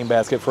any hanging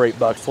basket for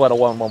 $8, let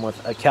alone one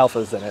with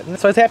Acalphas in it. And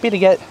so I was happy to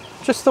get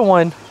just the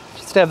one,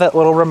 just to have that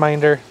little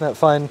reminder, that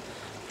fun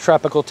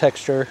tropical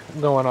texture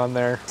going on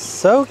there.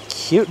 So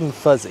cute and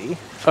fuzzy.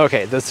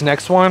 Okay, this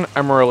next one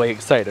I'm really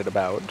excited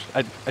about.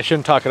 I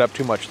shouldn't talk it up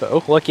too much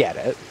though. Look at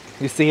it.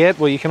 You see it?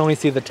 Well, you can only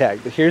see the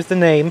tag, but here's the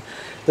name.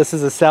 This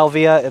is a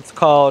Salvia. It's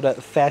called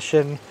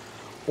Fashion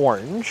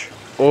Orange.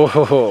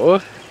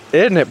 Oh,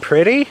 isn't it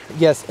pretty?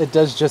 Yes, it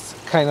does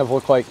just kind of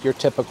look like your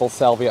typical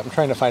Salvia. I'm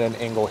trying to find an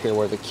angle here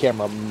where the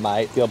camera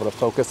might be able to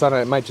focus on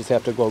it. It might just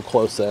have to go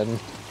close in.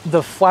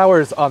 The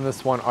flowers on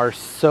this one are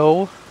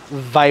so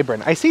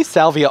vibrant. I see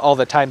Salvia all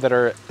the time that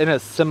are in a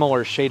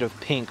similar shade of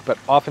pink, but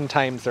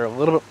oftentimes they're a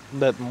little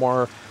bit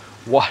more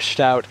washed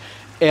out.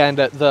 And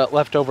the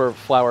leftover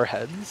flower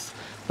heads,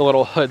 the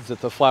little hoods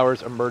that the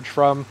flowers emerge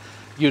from,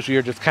 usually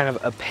are just kind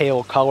of a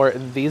pale color,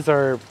 and these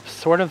are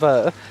sort of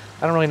a,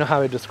 I don't really know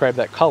how to describe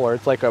that color.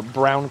 It's like a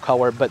brown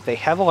color, but they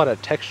have a lot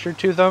of texture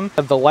to them.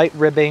 The light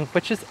ribbing,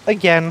 which is,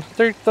 again,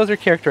 those are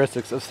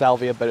characteristics of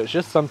Salvia, but it's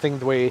just something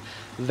the way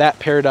that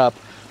paired up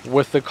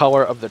with the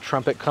color of the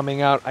trumpet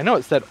coming out. I know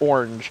it said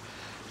orange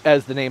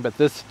as the name, but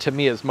this to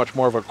me is much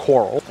more of a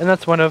coral, and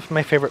that's one of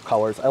my favorite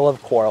colors. I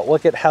love coral.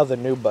 Look at how the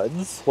new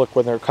buds look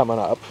when they're coming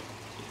up,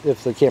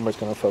 if the camera's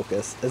going to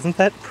focus. Isn't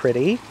that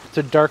pretty? It's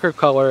a darker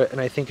color,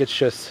 and I think it's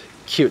just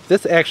cute.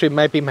 This actually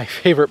might be my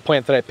favorite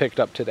plant that I picked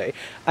up today.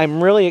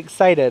 I'm really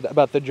excited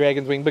about the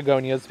Dragon's Wing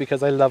Begonias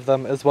because I love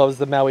them, as well as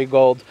the Maui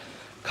Gold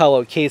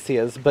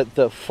Colocasias, but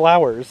the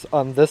flowers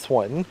on this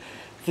one,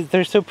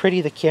 they're so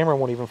pretty the camera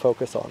won't even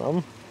focus on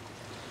them.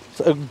 It's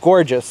a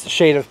gorgeous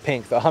shade of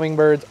pink. The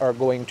hummingbirds are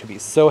going to be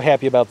so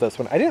happy about this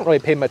one. I didn't really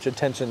pay much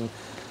attention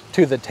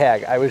to the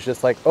tag. I was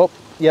just like, oh,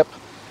 yep,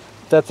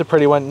 that's a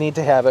pretty one. Need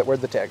to have it. Where'd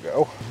the tag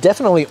go?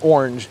 Definitely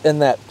orange in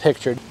that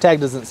picture.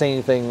 Tag doesn't say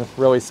anything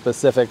really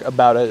specific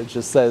about it. It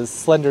just says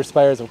slender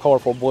spires of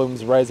colorful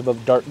blooms rise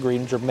above dark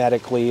green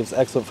dramatic leaves.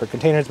 Excellent for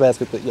containers,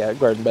 baskets, but yeah,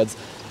 garden beds.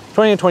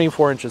 20 to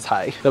 24 inches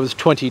high. That was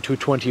 20 to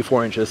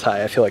 24 inches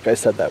high. I feel like I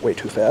said that way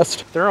too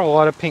fast. There are a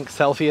lot of pink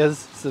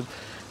Salvias, so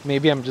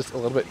maybe I'm just a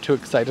little bit too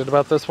excited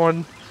about this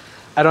one.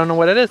 I don't know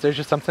what it is. There's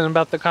just something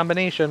about the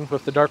combination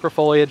with the darker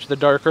foliage, the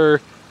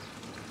darker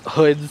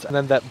hoods, and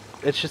then that,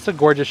 it's just a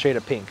gorgeous shade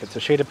of pink. It's a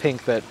shade of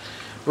pink that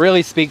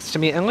really speaks to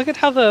me. And look at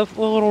how the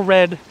little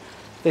red,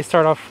 they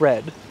start off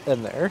red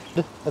in there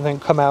and then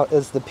come out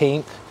as the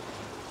pink.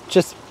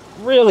 Just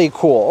really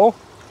cool.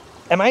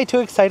 Am I too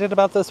excited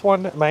about this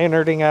one? Am I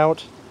nerding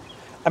out?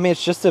 I mean,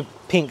 it's just a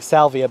pink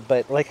salvia,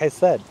 but like I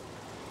said,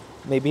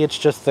 maybe it's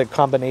just the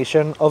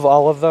combination of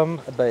all of them,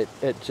 but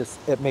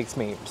it makes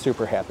me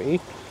super happy.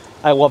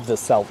 I love this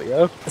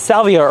salvia.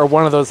 Salvia are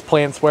one of those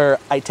plants where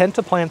I tend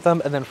to plant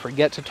them and then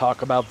forget to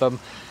talk about them.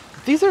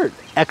 These are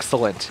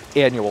excellent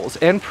annuals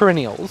and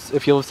perennials.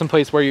 If you live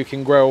someplace where you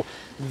can grow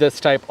this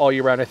type all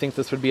year round, I think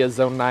this would be a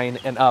zone 9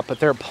 and up, but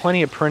there are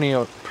plenty of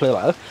perennial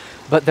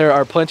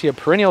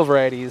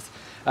varieties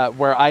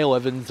where I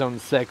live in zone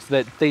 6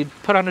 that they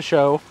put on a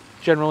show,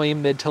 generally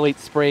mid to late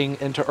spring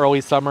into early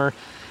summer,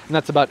 and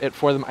that's about it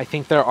for them. I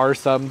think there are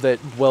some that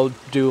will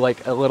do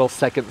like a little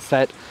second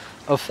set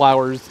of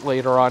flowers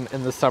later on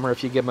in the summer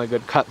if you give them a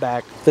good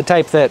cutback. The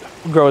type that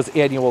grows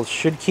annuals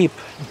should keep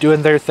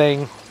doing their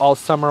thing all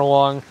summer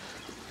long.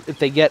 If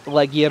they get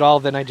leggy at all,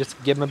 then I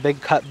just give them a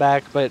big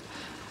cutback, but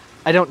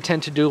I don't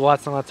tend to do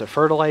lots and lots of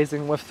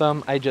fertilizing with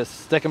them. I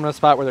just stick them in a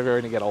spot where they're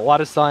going to get a lot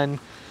of sun,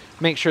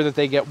 make sure that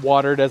they get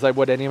watered as I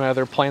would any of my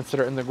other plants that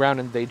are in the ground,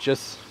 and they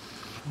just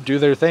do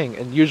their thing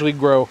and usually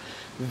grow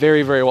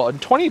very, very well.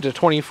 And 20 to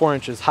 24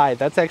 inches high,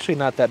 that's actually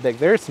not that big.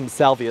 There are some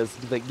salvias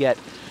that get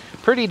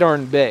pretty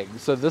darn big.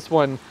 So this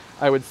one,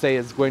 I would say,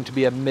 is going to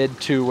be a mid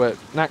to,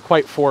 not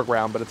quite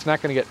foreground, but it's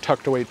not going to get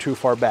tucked away too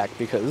far back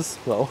because,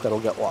 well, that'll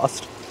get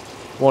lost.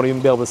 Won't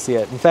even be able to see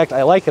it. In fact,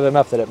 I like it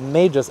enough that it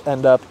may just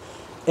end up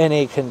in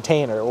a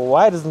container.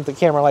 Why doesn't the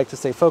camera like to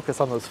stay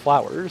focused on those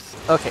flowers?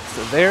 Okay,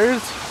 so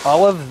there's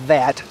all of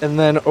that. And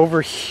then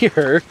over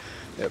here,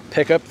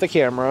 pick up the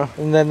camera.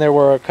 And then there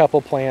were a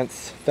couple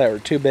plants that were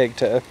too big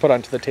to put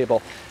onto the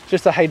table.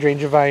 Just a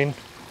hydrangea vine.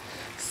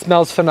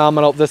 Smells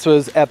phenomenal. This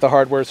was at the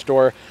hardware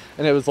store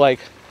and it was like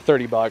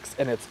 30 bucks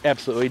and it's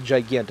absolutely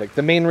gigantic.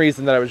 The main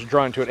reason that I was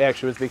drawn to it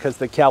actually was because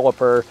the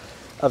caliper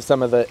of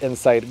some of the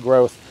inside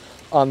growth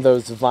on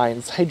those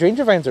vines.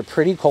 Hydrangea vines are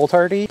pretty cold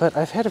hardy, but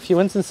I've had a few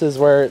instances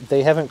where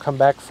they haven't come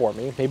back for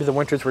me. Maybe the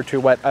winters were too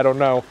wet, I don't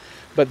know,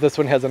 but this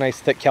one has a nice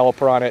thick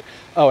caliper on it.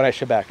 Oh, and I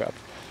should back up.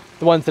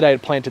 The ones that I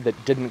had planted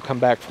that didn't come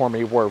back for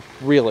me were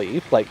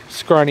really like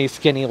scrawny,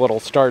 skinny little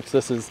starts.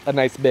 This is a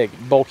nice big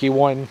bulky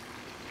one,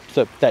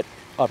 so that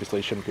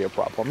obviously shouldn't be a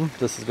problem.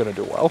 This is going to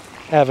do well.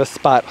 I have a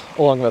spot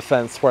along the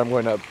fence where I'm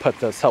going to put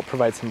this, help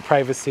provide some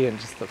privacy, and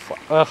just the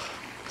ugh,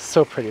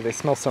 so pretty. They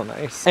smell so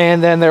nice.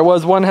 And then there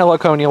was one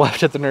Heliconia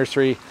left at the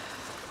nursery,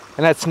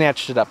 and that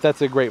snatched it up.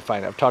 That's a great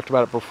find. I've talked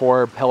about it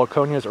before.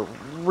 Heliconias are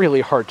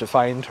really hard to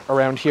find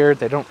around here.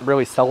 They don't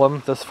really sell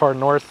them this far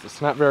north.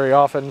 It's not very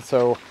often,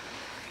 so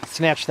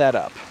snatch that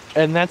up.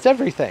 And that's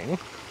everything.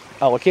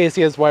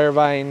 Colocasias, wire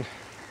vine,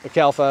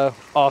 alfalfa,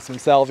 awesome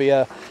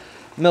salvia,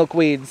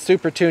 milkweed,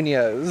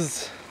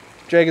 supertunias,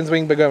 dragon's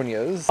wing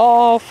begonias,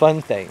 all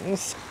fun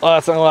things.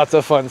 Lots and lots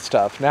of fun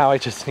stuff. Now I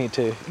just need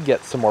to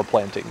get some more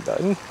planting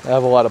done. I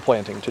have a lot of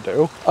planting to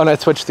do. Oh, and I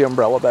switched the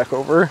umbrella back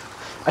over.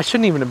 I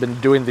shouldn't even have been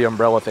doing the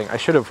umbrella thing. I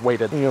should have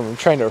waited. You know,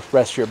 trying to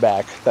rest your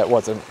back. That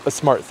wasn't a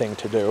smart thing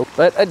to do.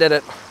 But I did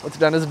it. What's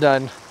done is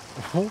done.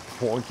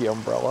 Wonky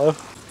umbrella.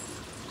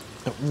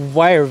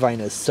 Wire vine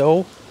is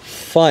so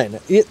fun.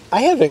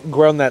 I haven't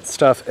grown that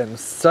stuff in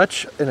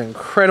such an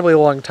incredibly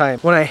long time.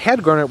 When I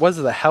had grown it, was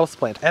the house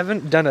plant. I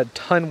haven't done a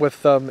ton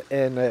with them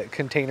in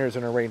containers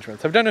and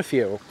arrangements. I've done a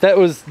few. That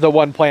was the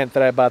one plant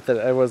that I bought that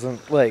I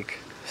wasn't like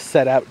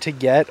set out to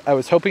get. I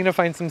was hoping to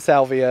find some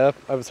salvia.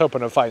 I was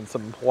hoping to find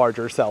some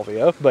larger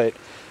salvia, but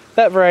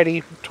that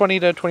variety,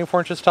 20 to 24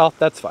 inches tall,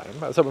 that's fine.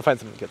 I was hoping to find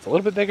something that gets a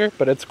little bit bigger,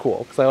 but it's cool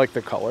because I like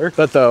the color.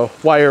 But the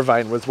wire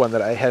vine was one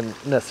that I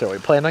hadn't necessarily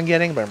planned on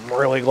getting, but I'm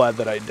really glad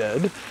that I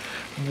did.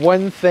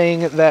 One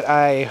thing that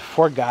I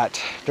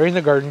forgot during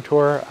the garden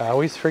tour, I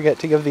always forget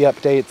to give the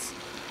updates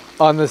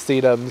on the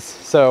sedums.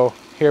 So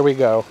here we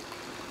go.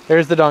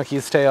 There's the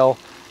donkey's tail.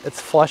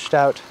 It's flushed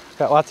out.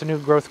 Got lots of new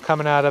growth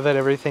coming out of it.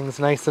 Everything's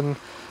nice and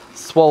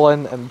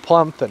swollen and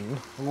plump and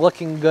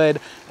looking good.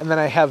 And then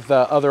I have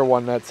the other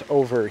one that's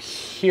over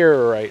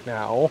here right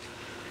now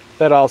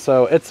that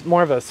also, it's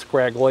more of a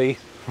scraggly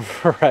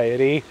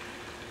variety.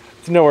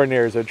 It's nowhere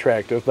near as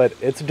attractive, but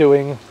it's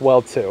doing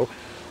well too.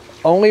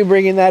 Only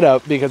bringing that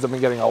up because I've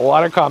been getting a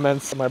lot of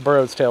comments on my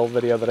Burrow's Tail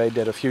video that I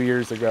did a few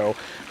years ago.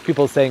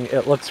 People saying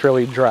it looks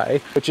really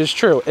dry, which is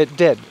true. It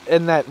did.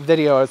 In that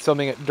video, I was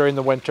filming it during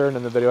the winter, and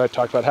in the video I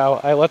talked about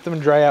how I let them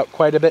dry out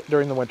quite a bit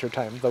during the winter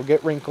time. They'll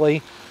get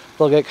wrinkly,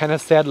 they'll get kind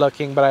of sad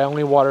looking, but I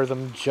only water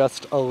them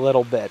just a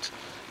little bit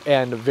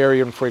and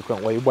very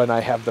infrequently when I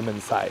have them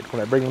inside.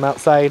 When I bring them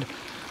outside,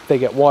 they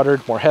get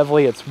watered more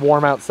heavily, it's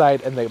warm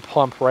outside, and they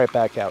plump right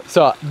back out.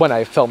 So when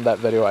I filmed that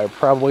video, I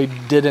probably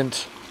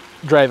didn't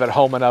drive it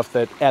home enough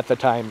that at the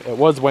time it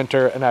was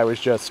winter and I was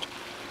just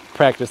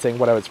practicing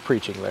what I was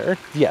preaching there.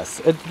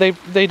 Yes, they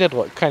did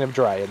look kind of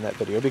dry in that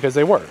video because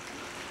they were.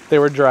 They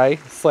were dry,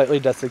 slightly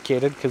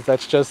desiccated, because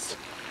that's just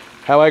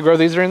how I grow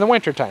these during the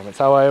winter time. It's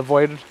how I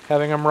avoid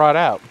having them rot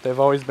out. They've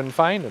always been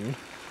fine and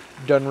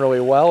done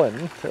really well,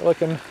 and they're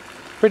looking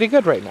pretty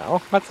good right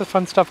now. Lots of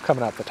fun stuff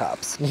coming out the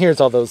tops. And here's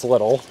all those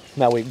little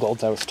Maui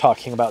Golds I was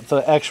talking about.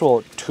 The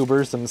actual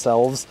tubers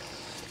themselves,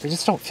 they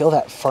just don't feel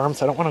that firm,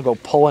 so I don't want to go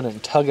pulling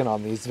and tugging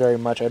on these very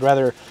much. I'd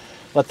rather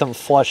let them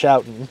flush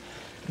out and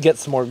get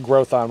some more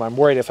growth on them. I'm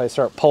worried if I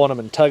start pulling them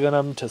and tugging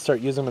them to start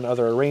using them in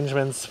other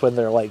arrangements when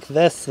they're like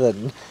this,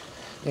 then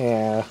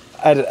yeah,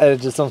 I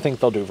just don't think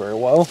they'll do very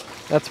well.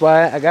 That's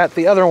why I got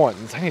the other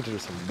ones. I need to do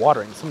some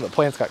watering. Some of the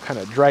plants got kind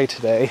of dry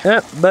today,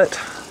 but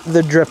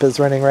the drip is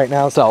running right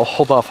now, so I'll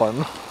hold off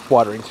on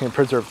watering to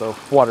preserve the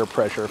water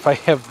pressure. If I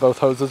have both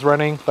hoses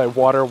running, if I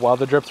water while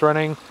the drip's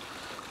running,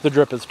 the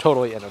drip is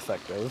totally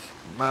ineffective.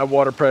 My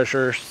water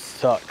pressure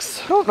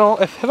sucks. I don't know,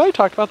 have I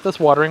talked about this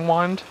watering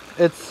wand?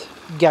 It's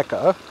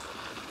Gecka.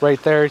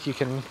 right there. You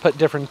can put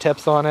different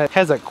tips on it. It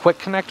has a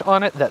QuickConnect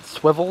on it that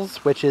swivels,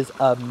 which is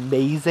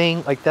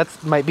amazing. Like,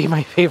 that's might be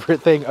my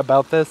favorite thing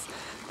about this,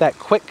 that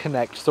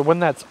QuickConnect. So when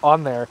that's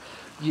on there,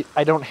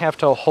 I don't have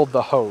to hold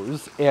the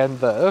hose and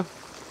the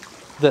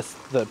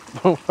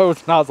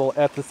hose nozzle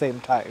at the same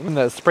time. And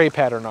the spray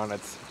pattern on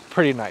it's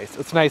pretty nice.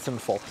 It's nice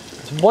and full.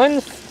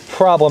 One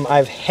problem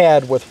I've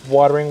had with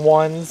watering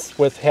wands,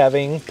 with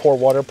having poor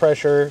water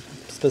pressure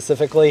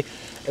specifically,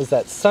 is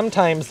that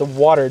sometimes the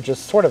water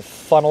just sort of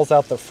funnels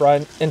out the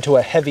front into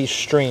a heavy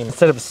stream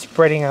instead of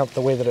spreading out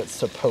the way that it's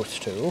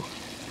supposed to.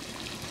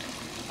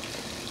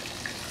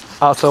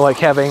 Also, like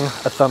having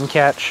a thumb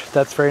catch,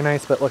 that's very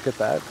nice, but look at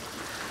that.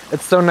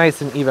 It's so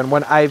nice and even.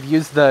 When I've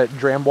used the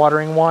dram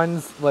watering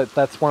ones,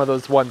 that's one of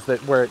those ones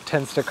where it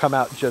tends to come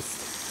out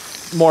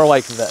just more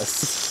like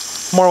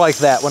this. More like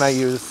that when I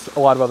use a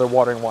lot of other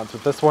watering wands.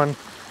 With this one,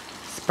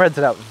 spreads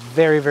it out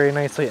very, very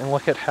nicely, and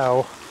look at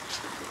how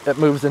it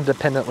moves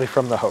independently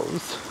from the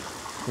hose.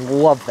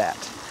 Love that.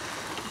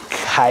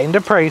 Kind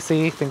of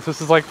pricey. I think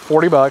this is like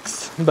 40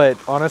 bucks, but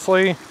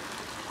honestly,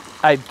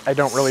 I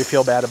don't really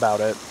feel bad about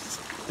it.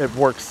 It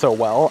works so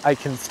well. I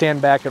can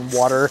stand back and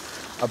water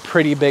a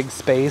pretty big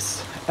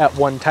space at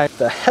one time.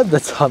 The head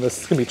that's on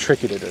this is gonna be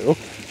tricky to do.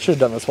 Should have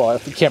done this while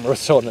the camera was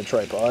still in the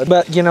tripod.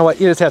 But you know what?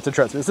 You just have to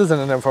trust me. This isn't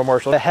an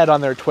infomercial. The head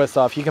on there twists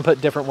off. You can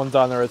put different ones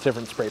on there with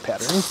different spray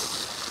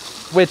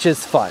patterns, which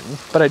is fun.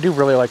 But I do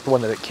really like the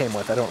one that it came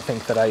with. I don't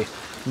think that I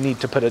need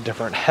to put a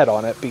different head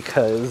on it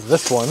because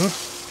this one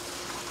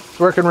is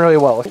working really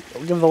well.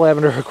 I'll give the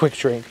lavender a quick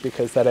drink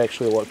because that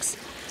actually looks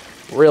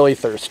really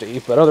thirsty.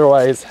 But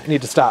otherwise, I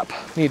need to stop.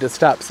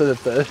 So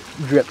that the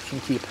drip can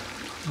keep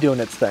doing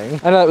its thing.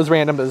 I know that was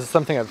random, but it's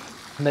something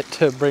I've meant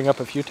to bring up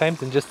a few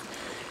times and just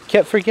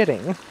kept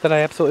forgetting that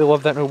I absolutely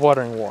love that new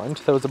watering wand.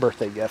 That was a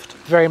birthday gift.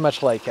 Very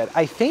much like it.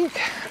 I think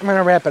I'm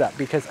gonna wrap it up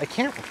because I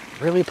can't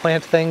really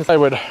plant things I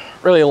would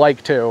really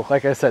like to.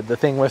 Like I said, the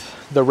thing with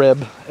the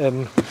rib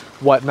and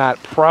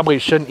whatnot, probably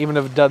shouldn't even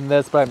have done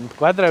this, but I'm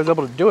glad that I was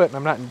able to do it and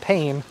I'm not in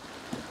pain.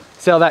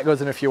 See how that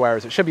goes in a few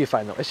hours. It should be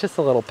fine though. It's just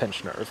a little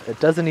pinched nerve. It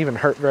doesn't even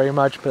hurt very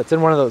much, but it's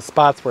in one of those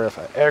spots where if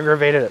I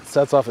aggravate it, it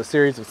sets off a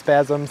series of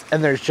spasms.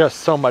 And there's just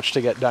so much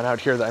to get done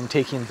out here that I'm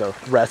taking the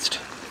rest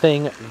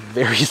thing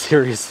very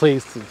seriously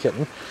so you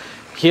can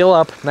heal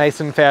up nice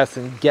and fast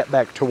and get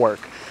back to work.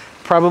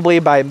 Probably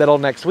by middle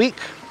next week,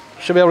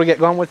 should be able to get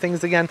going with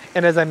things again.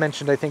 And as I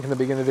mentioned, I think in the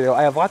beginning of the video,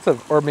 I have lots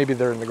of, or maybe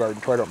they're in the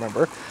garden too, I don't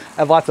remember. I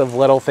have lots of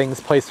little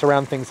things placed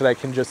around, things that I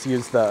can just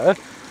use the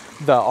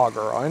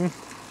auger on.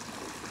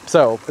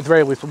 So at the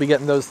very least, we'll be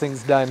getting those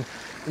things done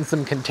in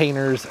some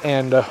containers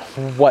and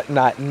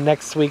whatnot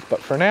next week.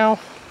 But for now,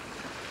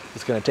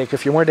 it's going to take a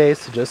few more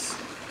days to just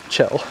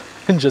chill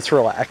and just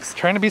relax.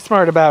 Trying to be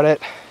smart about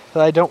it,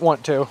 but I don't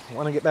want to. I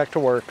want to get back to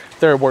work.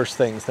 There are worse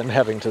things than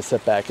having to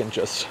sit back and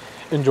just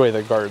enjoy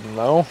the garden,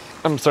 though.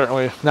 I'm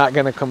certainly not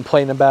going to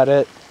complain about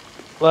it.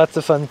 Lots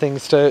of fun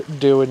things to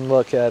do and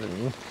look at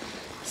and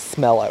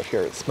smell out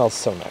here. It smells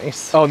so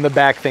nice. Oh, and the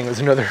back thing is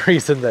another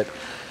reason that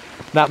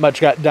not much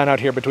got done out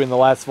here between the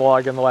last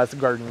vlog and the last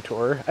garden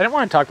tour. I didn't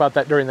want to talk about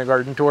that during the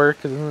garden tour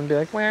because I'm going to be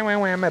like,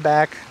 wah, my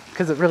back.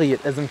 Because it really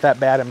isn't that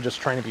bad. I'm just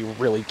trying to be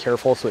really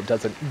careful so it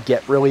doesn't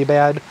get really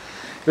bad.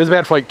 It was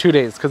bad for like 2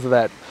 days because of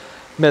that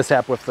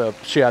mishap with the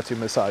shiatsu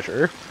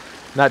massager.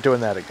 Not doing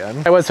that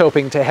again. I was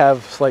hoping to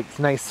have like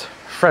nice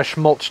fresh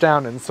mulch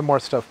down and some more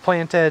stuff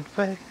planted,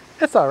 but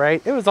it's all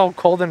right. It was all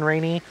cold and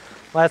rainy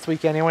last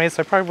week anyway,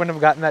 so I probably wouldn't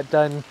have gotten that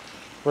done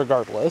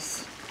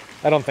regardless.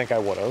 I don't think I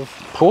would have.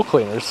 Pool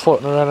cleaner's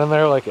floating around in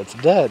there like it's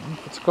dead.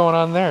 What's going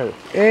on there?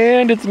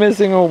 And it's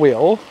missing a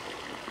wheel.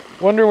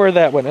 Wonder where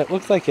that went. It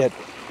looks like it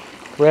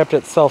wrapped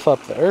itself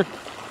up there.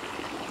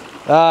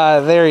 Ah,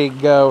 there you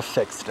go.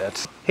 Fixed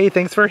it. Hey,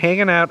 thanks for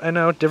hanging out. I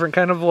know, different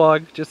kind of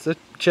vlog. Just a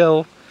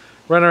chill,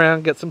 run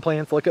around, get some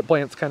plants, look at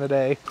plants kind of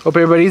day. Hope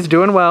everybody's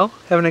doing well,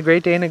 having a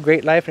great day and a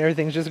great life, and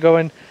everything's just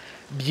going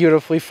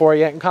beautifully for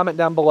you. And comment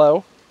down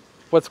below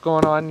what's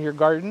going on in your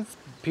gardens.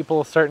 People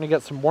are starting to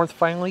get some warmth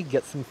finally,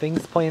 get some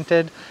things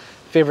planted.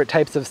 Favorite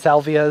types of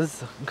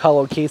salvias,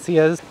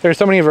 colocasias. There's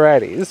so many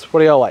varieties. What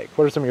do y'all like?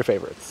 What are some of your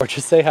favorites? Or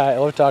just say hi. I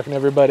love talking to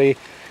everybody.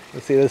 You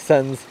see the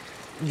sun's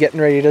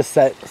getting ready to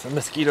set. Some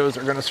mosquitoes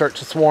are gonna start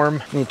to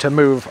swarm. Need to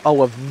move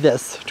all of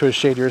this to a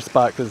shadier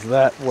spot because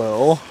that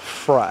will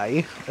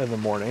fry in the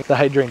morning. The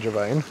hydrangea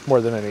vine, more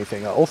than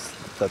anything else.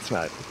 That's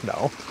not,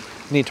 no.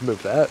 Need to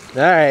move that.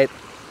 All right.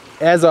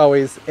 As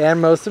always, and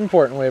most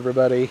importantly,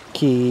 everybody,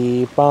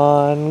 keep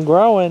on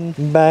growing.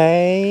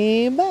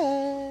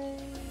 Bye-bye.